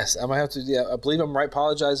that. Yes, I'm gonna have to. Yeah, I believe I'm right.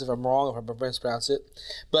 Apologize if I'm wrong, if I mispronounce it.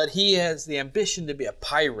 But he has the ambition to be a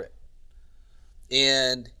pirate,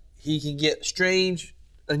 and he can get strange,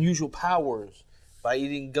 unusual powers by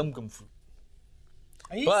eating gum gum fruit.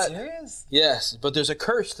 Are you serious? Yes, but there's a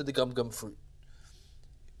curse to the gum gum fruit.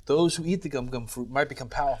 Those who eat the gum gum fruit might become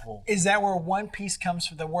powerful. Is that where One Piece comes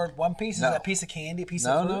from? The word One Piece? Is No. that a piece of candy, a piece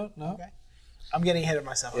No, of fruit? no. Okay. I'm getting ahead of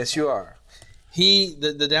myself. Yes, you are.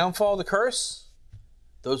 The downfall, the curse.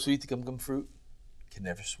 Those who eat the gum gum fruit can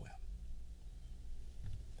never swim.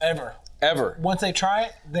 Ever. Once they try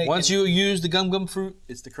it, they Once you use the gum gum fruit,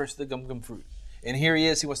 it's the curse of the gum gum fruit. And here he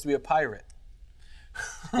is. He wants to be a pirate.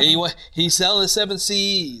 And he's sailing the 7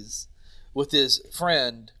 seas with his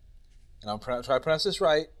friend. And I'm trying to pronounce this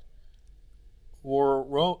right.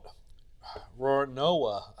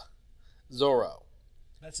 Roronoa Zoro,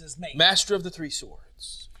 That's his mate. master of the three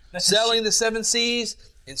swords, That's his sailing the seven seas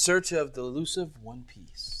in search of the elusive One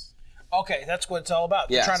Piece. Okay, that's what it's all about.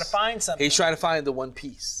 They're Yes. trying to find something. He's trying to find the One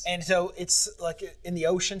Piece. And so it's like in the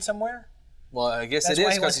ocean somewhere? Well, I guess That's it why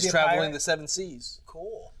is he because wants to he's be a traveling pirate? the seven seas.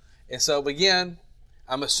 Cool. And so, again,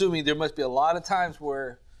 I'm assuming there must be a lot of times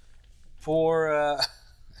where for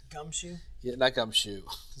Gumshoe? yeah, not Gumshoe.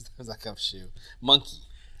 It's not Gumshoe. Monkey.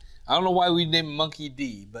 I don't know why we named Monkey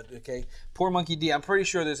D, but okay. Poor Monkey D. I'm pretty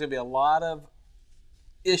sure there's going to be a lot of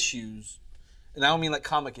issues, and I don't mean like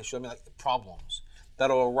comic issues, I mean like problems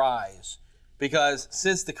that'll arise. Because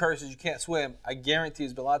since the curse is you can't swim, I guarantee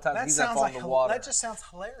there's been a lot of times That he's not sounds falling like in the water. that just sounds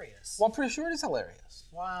hilarious. Well, I'm pretty sure it is hilarious.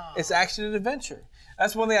 Wow. It's action and adventure.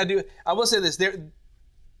 That's one thing I do. I will say this: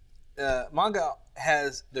 manga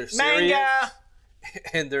has their serious, Manga!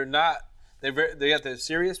 and they're not. They got their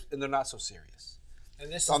serious and they're not so serious.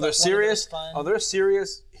 And this is On like their one of those serious, fun. on their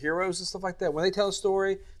serious heroes and stuff like that. When they tell a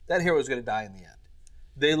story, that hero is going to die in the end.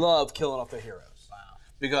 They love killing off their heroes. Wow.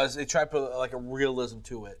 Because they try to put like a realism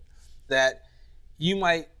to it, that you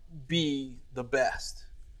might be the best,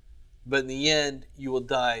 but in the end you will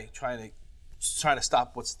die trying to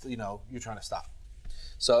stop what's you're trying to stop.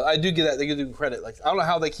 So I do get that. They give them credit. Like I don't know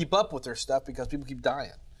how they keep up with their stuff because people keep dying.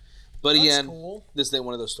 But That's again, cool. this ain't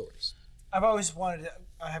one of those stories. I've always wanted to,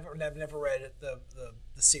 I've never read it, the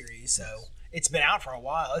series, so it's been out for a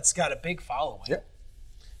while. It's got a big following. Yep.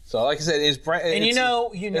 So like I said, it's brand. And it's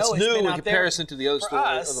it's new been in out comparison to the other for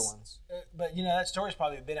other us, ones. But that story's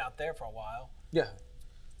probably been out there for a while. Yeah.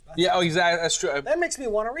 Yeah. Oh, exactly. That's true. That makes me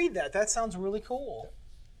want to read that. That sounds really cool.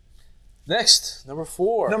 Next, number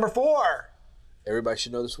 4. Number 4, Everybody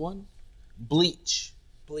should know this one. Bleach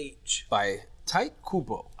Bleach. by Tite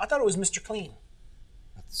Kubo. I thought it was Mr. Clean.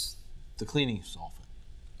 That's the cleaning solvent.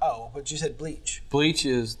 Oh, but you said Bleach. Bleach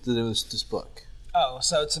is this book. Oh,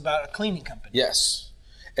 so it's about a cleaning company. Yes.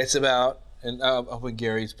 It's about, and I hope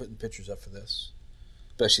Gary's putting pictures up for this,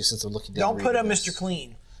 especially since I'm looking down. Don't put up reading this. Mr.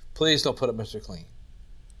 Clean. Please don't put up Mr. Clean.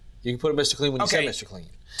 You can put up Mr. Clean when you Okay. say Mr. Clean.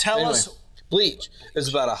 Tell Anyway, us. Bleach is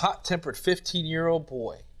about a hot-tempered 15-year-old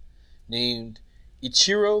boy named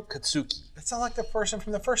Ichiro Katsuki. That sounds like the person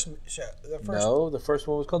from the first show. No, the first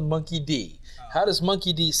one was called Monkey D. How does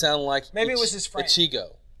Monkey D sound like Maybe it was his friend.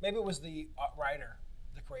 Ichigo? Maybe it was the writer,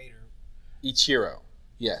 the creator. Ichiro.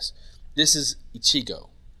 Yes. This is Ichigo.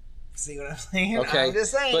 See what I'm saying? Okay. I'm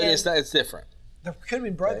just saying. But it's not, it's different. There could have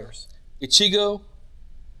been brothers. Ichigo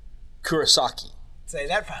Kurosaki. Say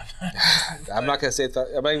that 5 times. I'm not gonna say it. I'm not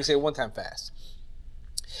even gonna say it one time fast.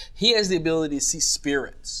 He has the ability to see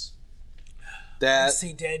spirits that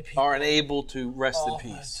see dead people are unable to rest all in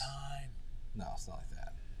the peace. time. No, it's not like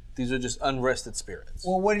that. These are just unrested spirits.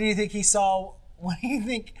 Well, what do you think he saw? What do you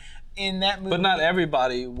think in that movie? But not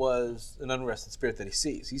everybody was an unrested spirit that he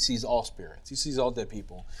sees. He sees all spirits. He sees all dead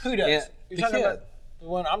people. Who does? And You're the talking kid. about the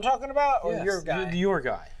one I'm talking about, or Yes, your guy? Your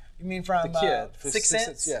guy. You mean from The kid. Sixth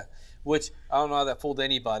Sense? Yeah. Which I don't know how that fooled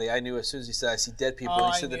anybody. I knew as soon as he said, "I see dead people." Oh, and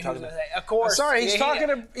he I said, knew "They're he talking was about." gonna say, of course. I'm sorry, he's Yeah, talking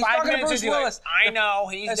to 5 minutes Bruce into it, Willis. I know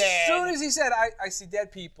he's As dead. soon as he said, I see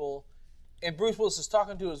dead people, and Bruce Willis is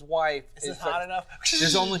talking to his wife. Is this it's hot like, enough?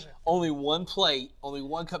 There's only one plate, only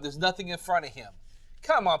one cup. There's nothing in front of him.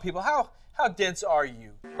 Come on, people. How dense are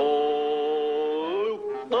you?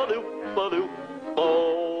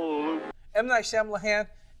 M. Night Shyamalan.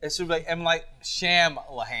 It should be like M. Night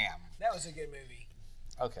Shyamalan. That was a good movie.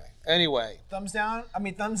 Okay. Anyway. Thumbs down. I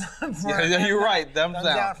mean, thumbs up. For Yeah, you're right. Thumbs thumbs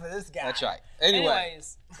down. down for this guy. That's right. Anyway.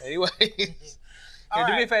 Anyways, Okay, all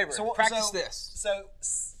do me a right. favor. So- Practice so- this. So,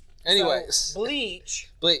 Anyways. so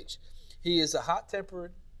Bleach, Bleach. He is a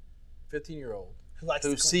hot-tempered 15-year-old who likes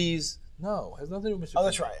who to clean. sees. No, has nothing to do with Mr. Oh,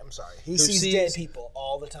 that's Clean. right. I'm sorry. He Who sees sees- dead people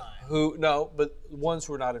all the time. But ones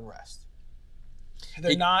who are not in rest.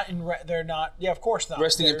 They're not in. They're not. Yeah, of course not.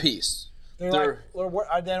 Resting in They're- peace. They're like.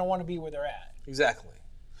 They don't want to be where they're at. Exactly.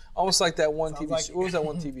 Almost like that one Sounds TV like show. What was that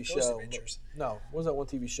one TV Ghost show? Adventures. No, what was that one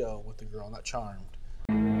TV show with the girl, not Charmed?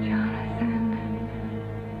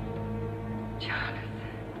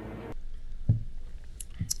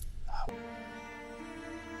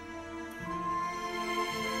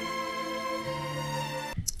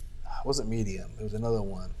 It wasn't Medium. It was another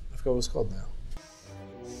one. I forgot what it was called now.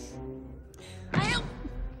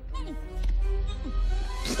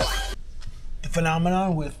 The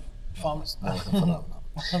phenomenon with Thomas.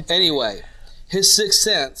 Anyway, his sixth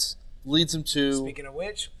sense leads him to. Speaking of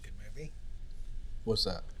which, good movie. What's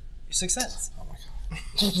that? Sixth Sense. Oh my God.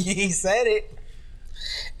 He said it.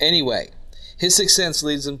 Anyway, his sixth sense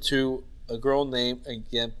leads him to a girl named,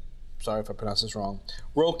 again, sorry if I pronounce this wrong,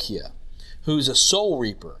 Rokia, who's a soul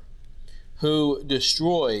reaper, who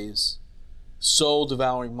destroys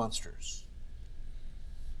soul-devouring monsters.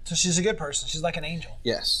 So she's a good person. She's like an angel.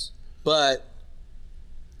 Yes. But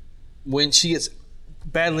when she gets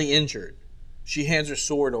badly injured, she hands her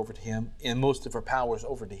sword over to him and most of her powers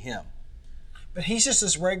over to him. But he's just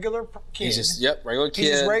this regular kid. He's just, regular kid.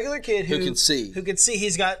 He's this regular kid who can see. Who can see.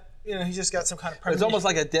 He's got, he's just got some kind of It's premonition. almost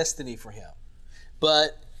like a destiny for him.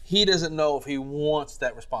 But he doesn't know if he wants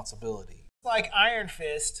that responsibility. It's like Iron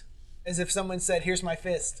Fist, as if someone said, here's my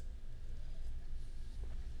fist.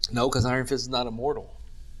 No, because Iron Fist is not immortal.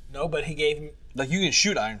 No, but he gave him... Like, you can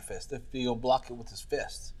shoot Iron Fist if you'll block it with his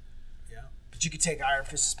fist. Yeah. But you could take Iron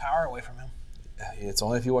Fist's power away from him. It's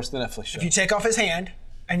only if you watch the Netflix show. If you take off his hand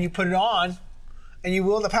and you put it on and you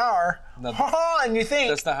wield the power, and you think,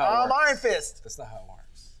 that's not how it I'm works. Iron Fist. That's not how it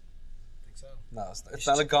works. I think so. No, it's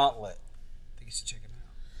not a gauntlet. I think you should check it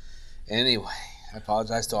out. Anyway, I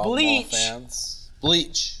apologize to all Bleach. fans.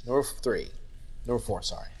 Bleach, number 4,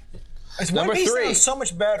 sorry. It's Number One Piece 3. sounds so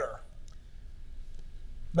much better.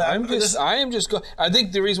 But I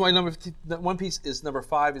think the reason why One Piece is number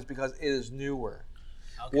 5 is because it is newer.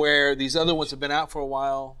 Okay. Where these other ones have been out for a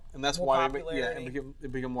while, and that's why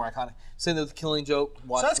it became more iconic. Same with the Killing Joke,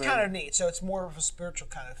 Watchmen. So that's kind of neat. So it's more of a spiritual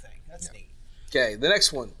kind of thing. That's neat. Okay, the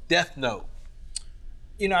next one, Death Note.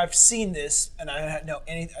 I've seen this, and I don't know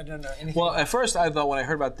anything. Well, at first I thought when I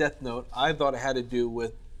heard about Death Note, I thought it had to do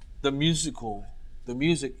with the music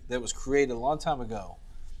that was created a long time ago,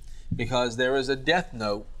 because there is a Death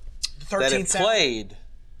Note that it played.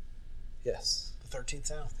 Yes. The 13th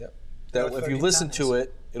sound. Yep. That if you listen to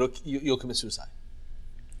it, you'll commit suicide.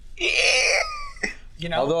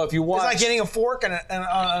 Although if you watch, it's like getting a fork and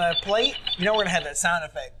a plate. We're gonna have that sound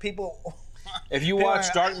effect. People. If you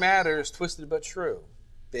watch Dark Matters, Twisted but True,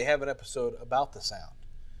 they have an episode about the sound,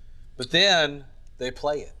 but then they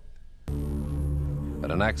play it.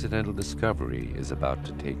 But an accidental discovery is about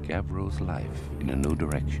to take Gavro's life in a new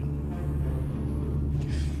direction.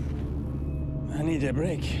 I need a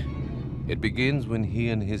break. It begins when he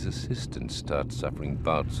and his assistant start suffering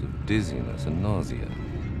bouts of dizziness and nausea.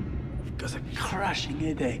 I've got a crushing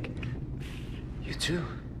headache. You too?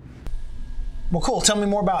 Well, cool. Tell me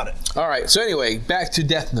more about it. All right. So anyway, back to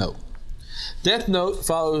Death Note. Death Note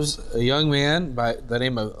follows a young man by the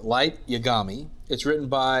name of Light Yagami. It's written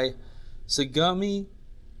by Sagami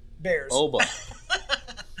Bears. Oba.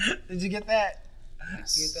 Did you get that?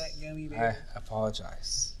 Yes. You get that, Gummy Bears? I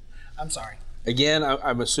apologize. I'm sorry. Again,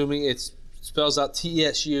 I'm assuming it spells out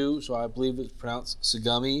TSU, so I believe it's pronounced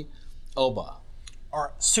Sagami Oba.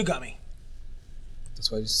 Or Sugami.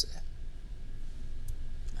 That's what I just said.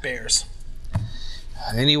 Bears.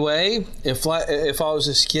 Anyway, it follows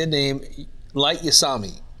this kid named Light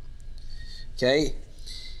Yasami. Okay?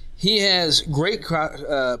 He has great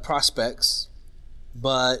prospects,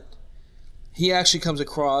 but he actually comes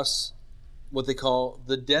across what they call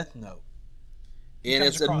the Death Note. And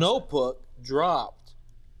it's a notebook dropped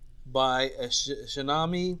by a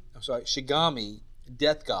Shigami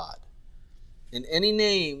death god. And any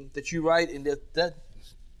name that you write in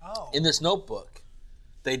in this notebook,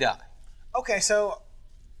 they die. Okay, so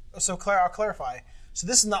I'll clarify. So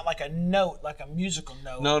this is not like a note, like a musical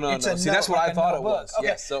note. No. See, that's what I thought it was. Okay,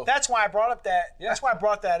 yes, so that's why I brought up that. Yeah. That's why I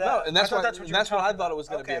brought that up. No, and that's what I thought it was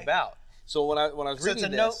going to be about. So when I was reading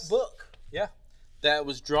it's a notebook. Yeah, that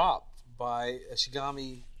was dropped by a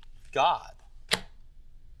Shigami god.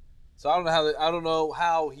 So I don't know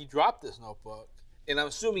how he dropped this notebook, and I'm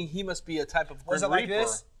assuming he must be a type of Was it like Reaper.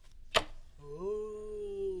 this?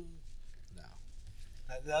 Ooh. No.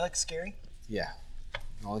 That looks scary. Yeah,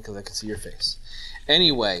 only because I can see your face.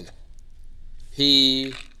 Anyway,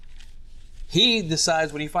 he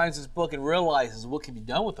decides when he finds this book and realizes what can be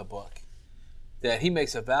done with the book, that he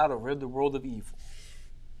makes a vow to rid the world of evil.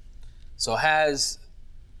 So has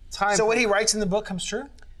time. So what he writes in the book comes true?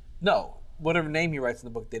 No, whatever name he writes in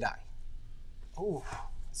the book, they die. Ooh.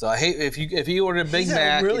 So I hate if he ordered a Big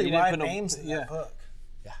Mac. Really and you didn't write put names in that book.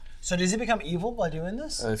 Yeah. So does he become evil by doing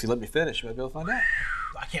this? If you let me finish, you might be able to find out.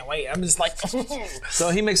 I can't wait. I'm just like. So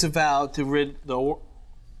he makes a vow to rid the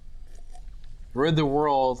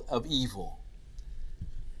world of evil.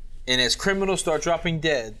 And as criminals start dropping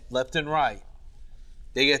dead left and right,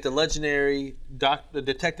 they get the legendary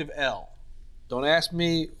Detective L. Don't ask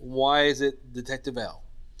me why is it Detective L,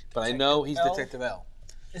 but I know he's Detective L.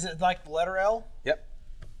 Is it like the letter L? Yep.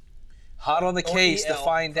 Hot on the case to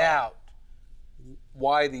find out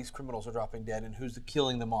why these criminals are dropping dead and who's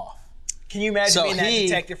killing them off. Can you imagine being that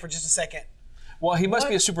detective for just a second? Well, he must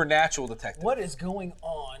be a supernatural detective. What is going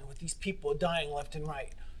on with these people dying left and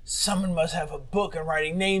right? Someone must have a book and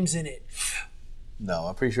writing names in it. No,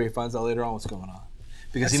 I'm pretty sure he finds out later on what's going on.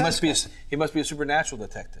 because That he must be a supernatural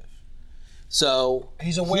detective. So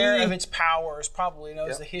he's aware of its powers, probably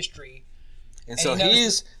knows the history. And so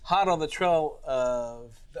he's hot on the trail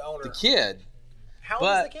of the owner, the kid. How old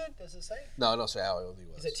is the kid? Does it say? No, it don't say how old he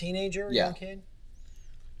was. Is it a teenager, or young kid?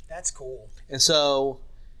 That's cool. And so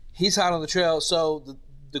he's hot on the trail. So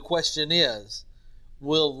the question is,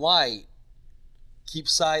 will Light keep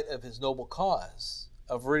sight of his noble cause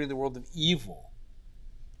of ridding the world of evil?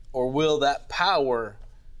 Or will that power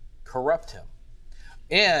corrupt him?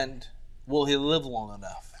 And will he live long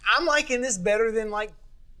enough? I'm liking this better than like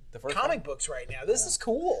the first comic books right now. This is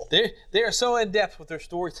cool. They are so in depth with their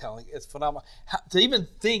storytelling. It's phenomenal. To even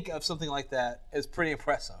think of something like that is pretty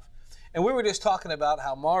impressive. And we were just talking about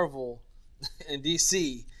how Marvel and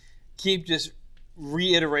DC keep just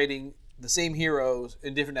reiterating the same heroes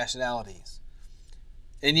in different nationalities.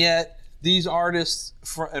 And yet these artists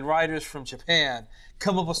and writers from Japan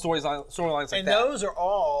come up with storylines like that. And those are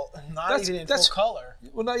all not even in full color.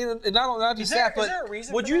 Well, not just that, but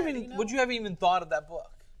would you have even thought of that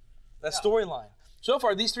book? That storyline. So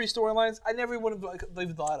far, these 3 storylines, I never would have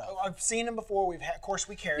even thought of. I've seen them before. Of course,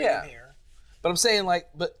 we carry them here. But I'm saying,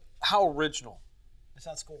 but how original. It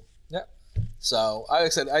sounds cool. Yeah. So, like I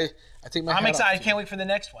said, I think I'm excited. Can't wait for the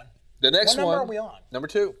next one. The next one. What number are we on? Number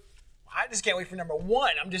 2. I just can't wait for number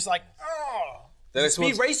 1. I'm just like, oh. The next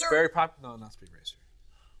Speed Racer? Very popular. No, not Speed Racer.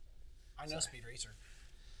 I know Speed Racer.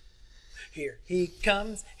 Here he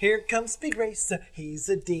comes. Here comes Speed Racer. He's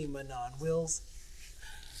a demon on wheels.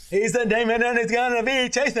 He's a demon and he's gonna be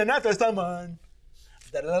chasing after someone.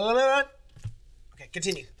 Da-da-da-da-da. Okay,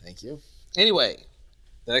 continue. Thank you. Anyway,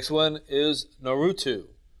 the next one is Naruto.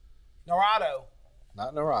 Naruto.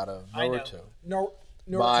 Not Naruto. Naruto.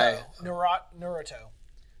 Naruto.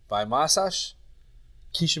 By Masashi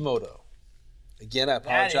Kishimoto. Again, I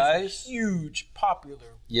apologize. That is huge,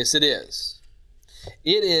 popular. Yes, it is.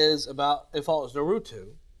 It follows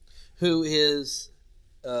Naruto, who is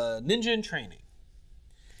a ninja in training.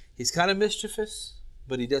 He's kind of mischievous,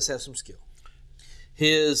 but he does have some skill.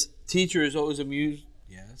 His teacher is always amused.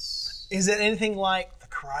 Yes. Is it anything like the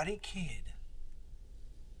Karate Kid?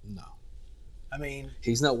 No. I mean,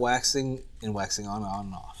 he's not waxing on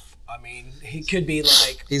and off. I mean, he could be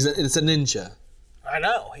like. It's a ninja. I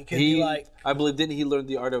know. He could be like. I believe, didn't he learn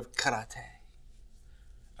the art of karate?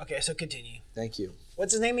 Okay, so continue. Thank you.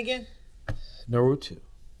 What's his name again? Naruto.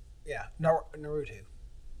 Yeah, Naruto.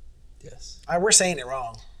 Yes. We're saying it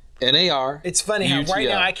wrong. N-A-R. It's funny how right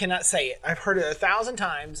now I cannot say it. I've heard it 1,000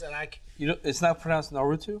 times, and it's not pronounced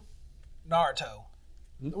Naruto. Naruto.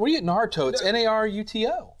 What do you Naruto? It's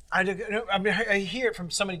Naruto. I hear it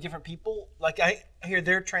from so many different people. Like I hear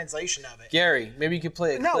their translation of it. Gary, maybe you could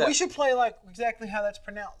play it. No, we should play like exactly how that's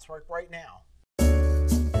pronounced right now.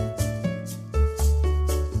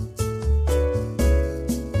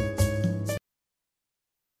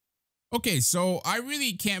 Okay, so I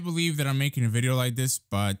really can't believe that I'm making a video like this,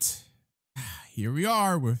 but here we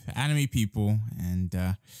are with anime people,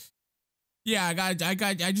 and yeah,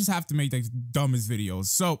 I just have to make the dumbest videos.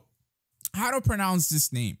 So, how to pronounce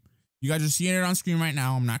this name? You guys are seeing it on screen right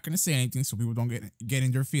now. I'm not gonna say anything so people don't get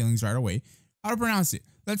in their feelings right away. How to pronounce it?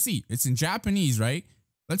 Let's see. It's in Japanese, right?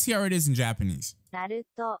 Let's see how it is in Japanese.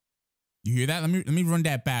 Naruto. You hear that? Let me run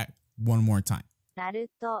that back one more time.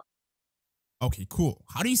 Naruto. Okay, cool.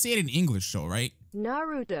 How do you say it in English, though, right?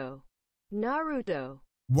 Naruto. Naruto.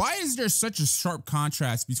 Why is there such a sharp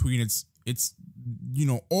contrast between its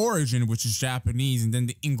origin, which is Japanese, and then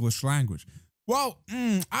the English language? Well,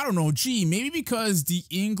 I don't know. Gee, maybe because the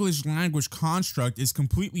English language construct is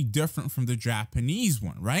completely different from the Japanese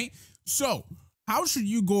one, right? So, how should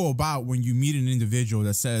you go about when you meet an individual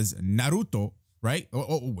that says Naruto, right?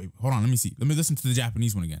 Oh, wait, hold on. Let me see. Let me listen to the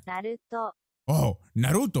Japanese one again. Naruto. Oh,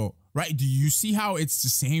 Naruto, right? Do you see how it's the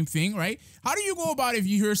same thing, right? How do you go about if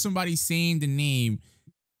you hear somebody saying the name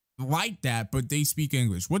like that, but they speak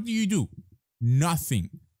English? What do you do?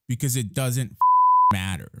 Nothing, because it doesn't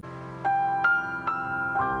matter.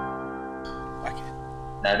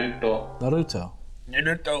 Naruto.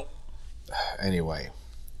 Anyway.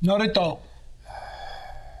 Naruto.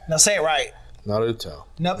 Now say it right. Naruto.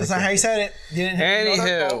 Nope, that's not how you said it. You didn't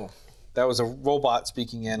Anywho, that was a robot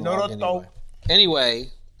speaking analog Naruto.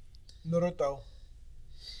 Anyway. Naruto.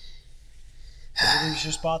 Did you lose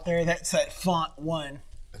your spot there? That's that font 1.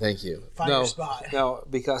 Thank you. Find your spot. No,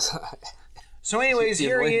 because... So anyways,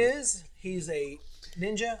 here he is. He's a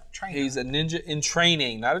ninja trainer. He's a ninja in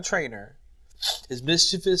training, not a trainer. His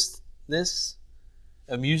mischievousness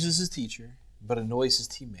amuses his teacher, but annoys his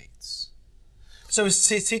teammates. So his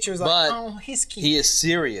teacher's like, oh, he's cute. He is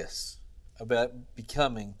serious about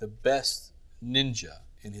becoming the best ninja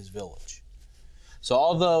in his village. So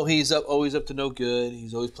although he's always up to no good,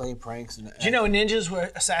 he's always playing pranks. And Do you know ninjas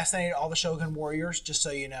were assassinated all the Shogun warriors? Just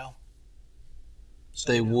so you know.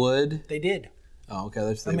 They would? They did. Oh, okay.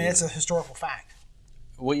 It's a historical fact.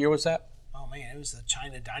 What year was that? Oh man, it was the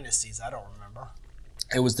China dynasties. I don't remember.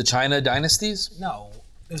 It was the China dynasties? No,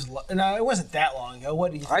 it wasn't that long ago.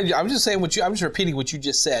 What do you think? I'm just saying I'm just repeating what you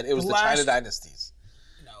just said. It was the China dynasties.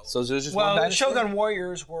 No. So there's just one dynasty? Shogun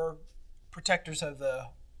warriors were protectors of the.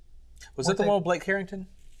 Was that the one with Blake Harrington?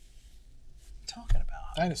 Talking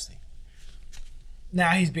about Dynasty. Now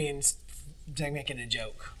he's making a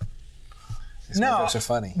joke. These jokes are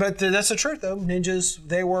funny. But that's the truth, though. Ninjas,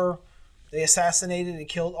 they assassinated and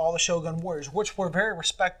killed all the Shogun warriors, which were very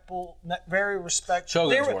respectable.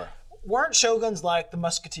 Shoguns weren't shoguns like the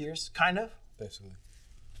musketeers, kind of. Basically.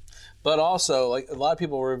 But also, like a lot of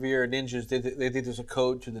people revere ninjas. They think there's a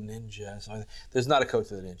code to the ninja. So there's not a code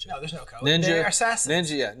to the ninja. No, there's no code. They're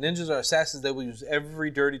assassins. Ninjas are assassins that will use every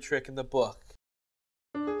dirty trick in the book.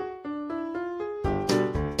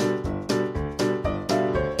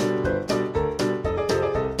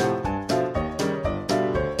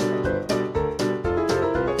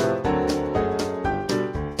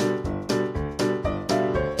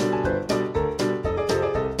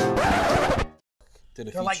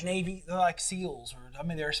 They're like Navy. They're like SEALs, they're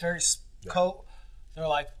very They're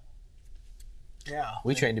like, yeah.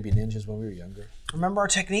 We trained to be ninjas when we were younger. Remember our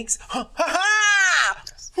techniques? Ha ha!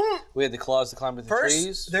 We had the claws to climb up the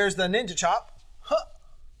trees. There's the ninja chop. Huh.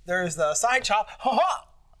 There's the side chop. Ha ha!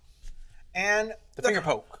 And the finger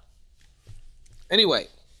poke. Anyway,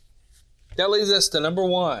 that leads us to number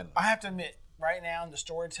 1. I have to admit, right now in the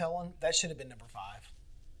storytelling, that should have been number 5.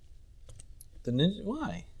 The ninja?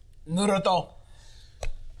 Why? Naruto.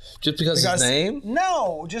 Just because his name?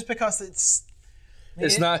 No, just because it's.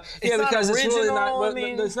 It's not. Yeah, because it's really not.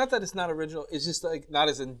 It's not that it's not original. It's just like not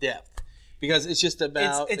as in depth, because it's just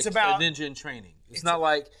about it's about a ninja in training. It's not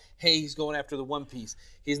like, hey, he's going after the One Piece.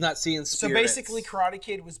 He's not seeing spirits. So basically, Karate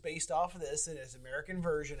Kid was based off of this, and his American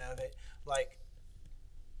version of it, like.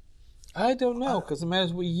 I don't know, because it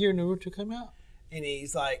matters what year Naruto came out. And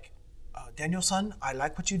he's like, Daniel-san, I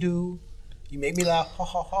like what you do. You make me laugh, ha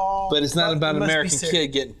ha ha. But it's not about an American kid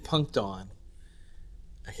getting punked on.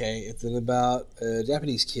 Okay, it's about a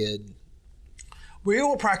Japanese kid. We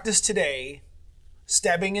will practice today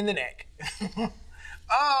stabbing in the neck.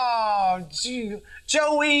 Oh,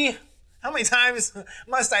 Joey, how many times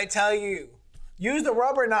must I tell you? Use the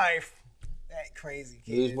rubber knife. That crazy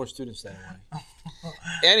kid. There's more students that way.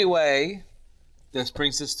 Anyway, this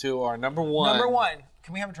brings us to our number 1. Number 1.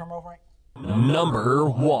 Can we have a drum roll, Frank? Number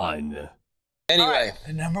 1. Right, Anyway.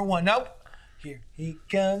 number 1. Nope. Here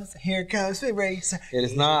comes Speed Racer. It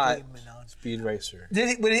is not Speed Racer.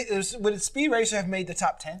 Would Speed Racer have made the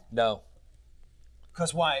top 10? No.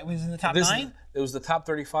 Because why? It was in the top 9? It was the top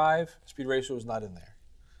 35. Speed Racer was not in there.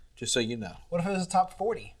 Just so you know. What if it was the top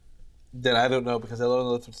 40? Then I don't know, because I only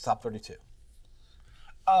looked up the top 32.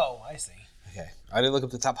 Oh, I see. Okay. I didn't look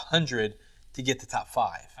up the top 100 to get the top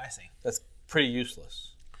 5. I see. That's pretty useless.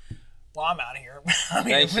 Well, I'm out of here. I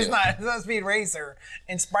mean, if it's not Speed Racer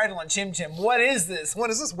and Spritle and Chim Chim, what is this? What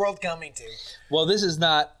is this world coming to? Well, this is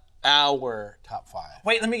not our top 5.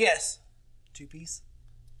 Wait, let me guess. 2-piece?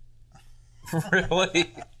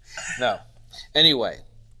 Really? No. Anyway.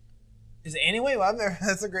 Is it anyway? Well,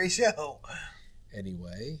 that's a great show.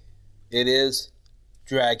 Anyway, it is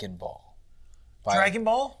Dragon Ball. Dragon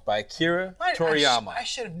Ball? By Akira Toriyama. I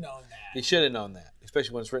should have known that. You should have known that,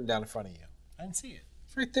 especially when it's written down in front of you. I didn't see it.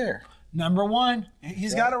 It's right there. Number 1.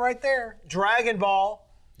 He's got it right there. Dragon Ball.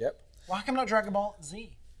 Yep. Why come not Dragon Ball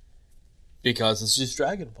Z? Because it's just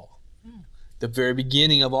Dragon Ball. The very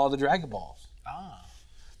beginning of all the Dragon Balls.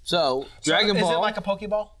 So, Dragon Ball. Is it like a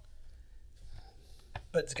Pokeball?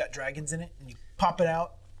 But it's got dragons in it, and you pop it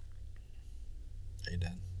out. Are you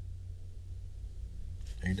done?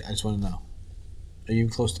 I just want to know. Are you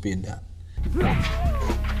close to being done?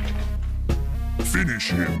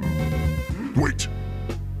 Finish him. Wait.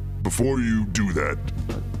 Before you do that,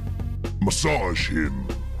 massage him.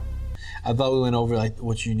 I thought we went over like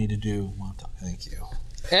what you need to do. Thank you.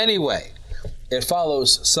 Anyway, it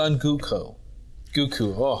follows Son Goku.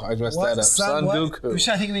 Oh, I messed that up. Son Goku.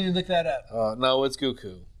 I think we need to look that up. No, it's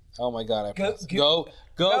Goku. Oh my God, I pressed Goku.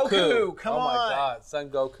 Come on. Oh my God, Son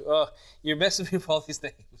Goku. Oh, you're messing me with all these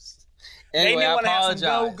names. Anyway, I apologize.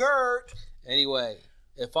 Go-Gurt. Anyway,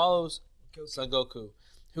 it follows Son Goku,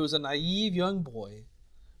 who is a naive young boy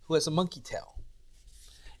who has a monkey tail.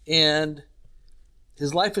 And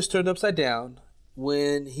his life is turned upside down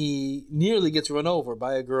when he nearly gets run over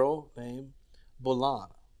by a girl named Bulama.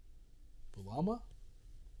 Bulama?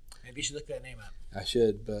 Maybe you should look that name up. I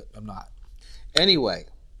should, but I'm not. Anyway,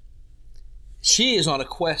 she is on a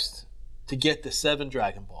quest to get the 7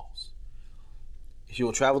 Dragon Balls. She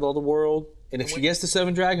will travel all the world, and if she gets the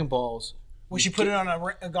 7 Dragon Balls... Will she put it on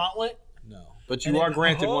a gauntlet? No. But you are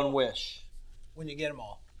granted one wish. When you get them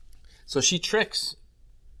all. So she tricks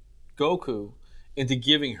Goku into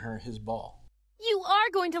giving her his ball. You are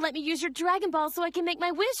going to let me use your Dragon Ball so I can make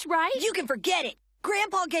my wish, right? You can forget it.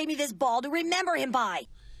 Grandpa gave me this ball to remember him by.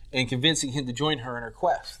 And convincing him to join her in her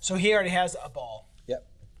quest. So he already has a ball. Yep.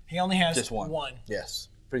 He only has just one. one. Yes.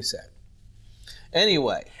 Pretty sad.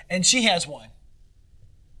 Anyway. And she has one.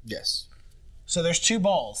 Yes. So there's 2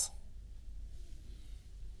 balls.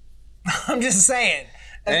 I'm just saying.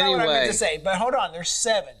 That's not what I meant to say. But hold on, there's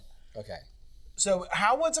 7. Okay. So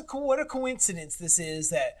what a coincidence this is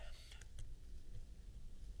that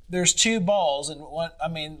there's 2 balls and one. I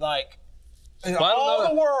mean, like the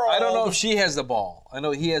world. I don't know if she has the ball. I know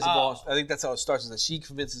he has the ball. I think that's how it starts. Is that she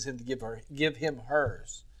convinces him to give him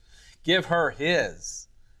hers, give her his.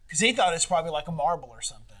 Because he thought it's probably like a marble or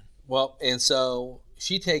something. Well, and so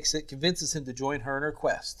she takes it, convinces him to join her in her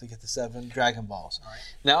quest to get the 7 Dragon Balls. All right.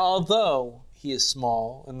 Now, although he is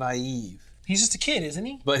small and naive, he's just a kid, isn't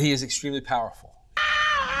he? But he is extremely powerful.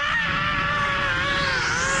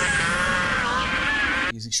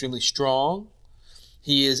 He's extremely strong.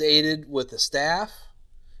 He is aided with a staff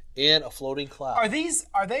and a floating cloud. Are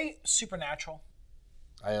they supernatural?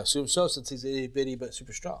 I assume so, since he's itty bitty but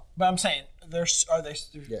super strong. But I'm saying,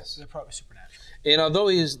 yes, they're probably supernatural. And although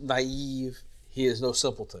he is naive, he is no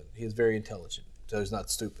simpleton. He is very intelligent, so he's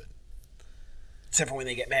not stupid. Except for when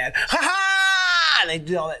they get mad, ha ha! And they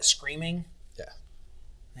do all that screaming. Yeah.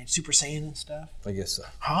 And Super Saiyan and stuff. I guess so.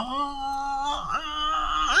 Ha!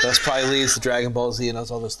 That's probably leads to Dragon Ball Z and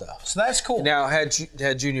all this stuff. So that's cool. Now, had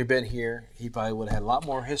Junior been here, he probably would have had a lot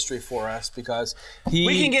more history for us because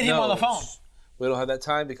we can get him on the phone. We don't have that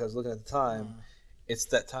time because looking at the time, it's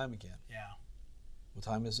that time again. Yeah. What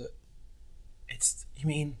time is it? You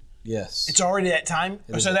mean? Yes. It's already that time.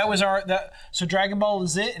 So that was so Dragon Ball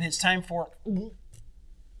is it, and it's time for.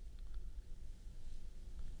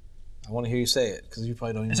 I want to hear you say it because you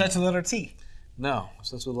probably don't even. It starts with the letter T. No, it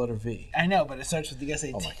starts with the letter V. I know, but it starts with, you gotta say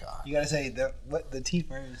T. Oh my God. You gotta say the T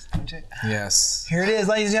first, don't you? Yes. Here it is,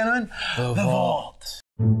 ladies and gentlemen. The Vault.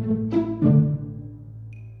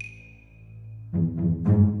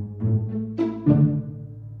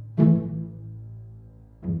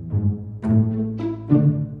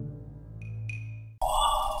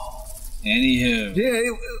 Anywho.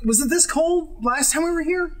 Yeah, was it this cold last time we were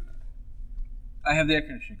here? I have the air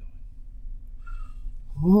conditioning going.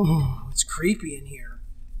 Ooh, it's creepy in here.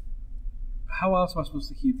 How else am I supposed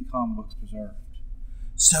to keep the comic books preserved?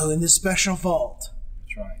 So in this special vault,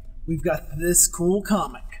 That's right. we've got this cool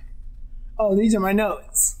comic. Oh, these are my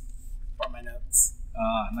notes. Or my notes.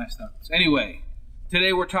 Nice notes. Anyway,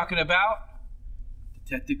 today we're talking about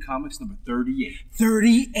Detective Comics number 38.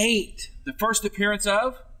 38. The first appearance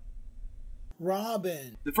of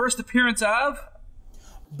Robin. The first appearance of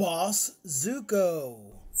Boss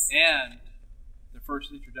Zuko. And the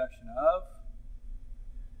first introduction of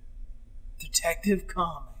Detective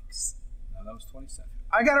Comics. No, that was 27.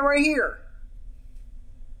 I got it right here.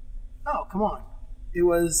 Oh, come on. It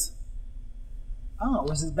was... Oh,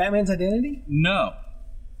 was it Batman's Identity? No.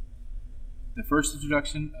 The first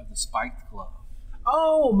introduction of the Spiked Glove.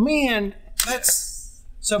 Oh, man. That's...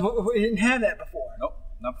 So, but we didn't have that before. Nope,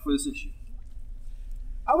 not before this issue.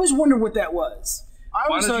 I always wondered what that was. I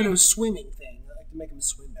always thought you- it was a swimming thing. I like to make him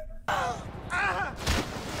swim better.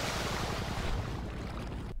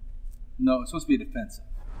 No, it's supposed to be defensive.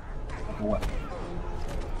 Like a weapon.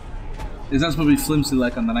 It's not supposed to be flimsy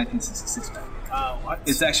like on the 1966 Batman. Oh, what?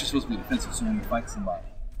 It's actually supposed to be defensive, so when you fight somebody.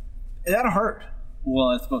 That'll hurt.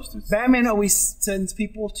 Well, it's supposed to. Batman always sends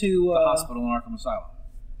people to... The hospital in Arkham Asylum.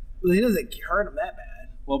 Well, he doesn't hurt him that bad.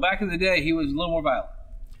 Well, back in the day, he was a little more violent.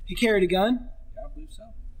 He carried a gun? Yeah, I believe so.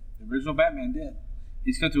 The original Batman did.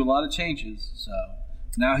 He's gone through a lot of changes, so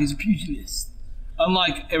now he's a pugilist.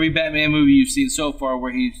 Unlike every Batman movie you've seen so far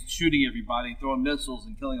where he's shooting everybody, throwing missiles,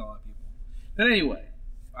 and killing a lot of people. But anyway,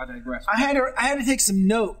 I digress. I had to take some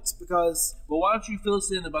notes because... Well, why don't you fill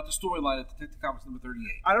us in about the storyline of Detective Comics number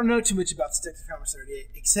 38? I don't know too much about Detective Comics 38,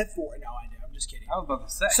 except for... No, I do. I'm just kidding. I was about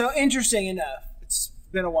to say. So, interesting enough, it's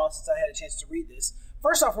been a while since I had a chance to read this.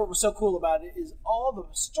 First off, what was so cool about it is all the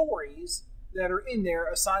stories that are in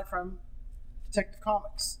there aside from Detective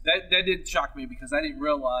Comics. That did shock me because I didn't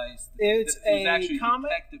realize It's that it was a actually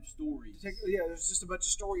comic? detective stories. Yeah, there's just a bunch of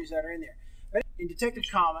stories that are in there. But in Detective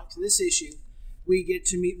Comics, this issue, we get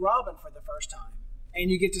to meet Robin for the first time. And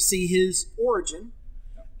you get to see his origin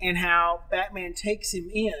and how Batman takes him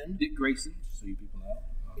in. Dick Grayson, so you people know.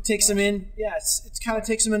 It takes him in. Yes, it kind of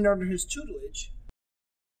takes him in under his tutelage.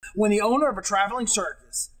 When the owner of a traveling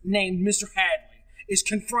circus named Mr. Hadley is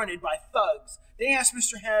confronted by thugs, they ask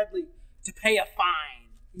Mr. Hadley to pay a fine,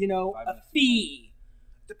 a fee,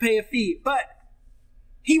 to pay a fee. But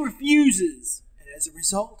he refuses, and as a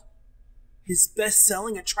result, his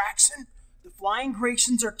best-selling attraction, the Flying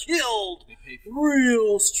Graysons, are killed.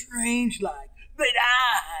 Real strange like. They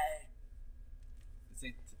die.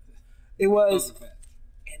 It was an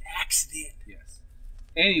accident. Yes.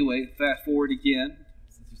 Anyway, fast forward again,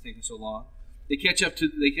 since it's taking so long. They catch up to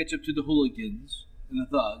the hooligans and the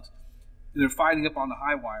thugs, and they're fighting up on the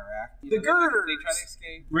high wire act. The girders. They try to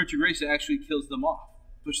escape. Richard Grayson actually kills them off,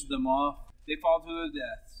 pushes them off. They fall to their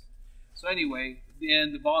deaths. So anyway,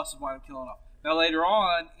 then the bosses wind up killing off. Now later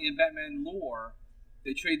on in Batman lore,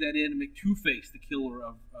 they trade that in to make Two-Face the killer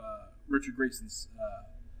of Richard Grayson's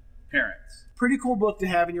parents. Pretty cool book to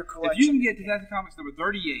have in your collection. If you can get Detective Comics number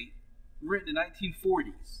 38, written in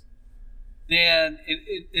 1940s, then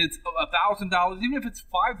it's $1,000. Even if it's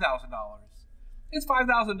 $5,000, it's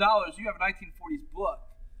 $5,000. You have a 1940s book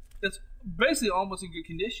that's basically almost in good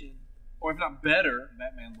condition, or if not better,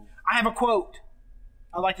 Batman lore. I have a quote.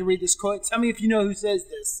 I'd like to read this quote. Tell me if you know who says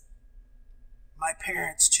this. My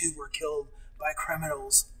parents, too, were killed by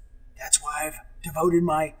criminals. That's why I've devoted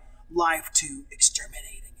my life to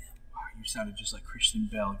exterminating them. Wow, you sounded just like Christian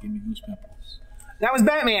Bale. Give me goosepimples. That was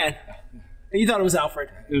Batman. And you thought it was Alfred.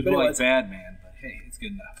 It was more like Batman, but hey, it's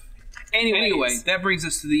good enough. Anyway, that brings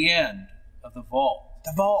us to the end of the vault.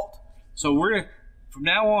 The vault. So we're gonna, from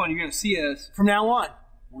now on, you're gonna see us. From now on,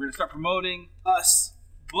 we're gonna start promoting us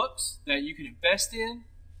books that you can invest in.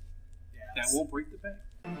 That won't break the bank.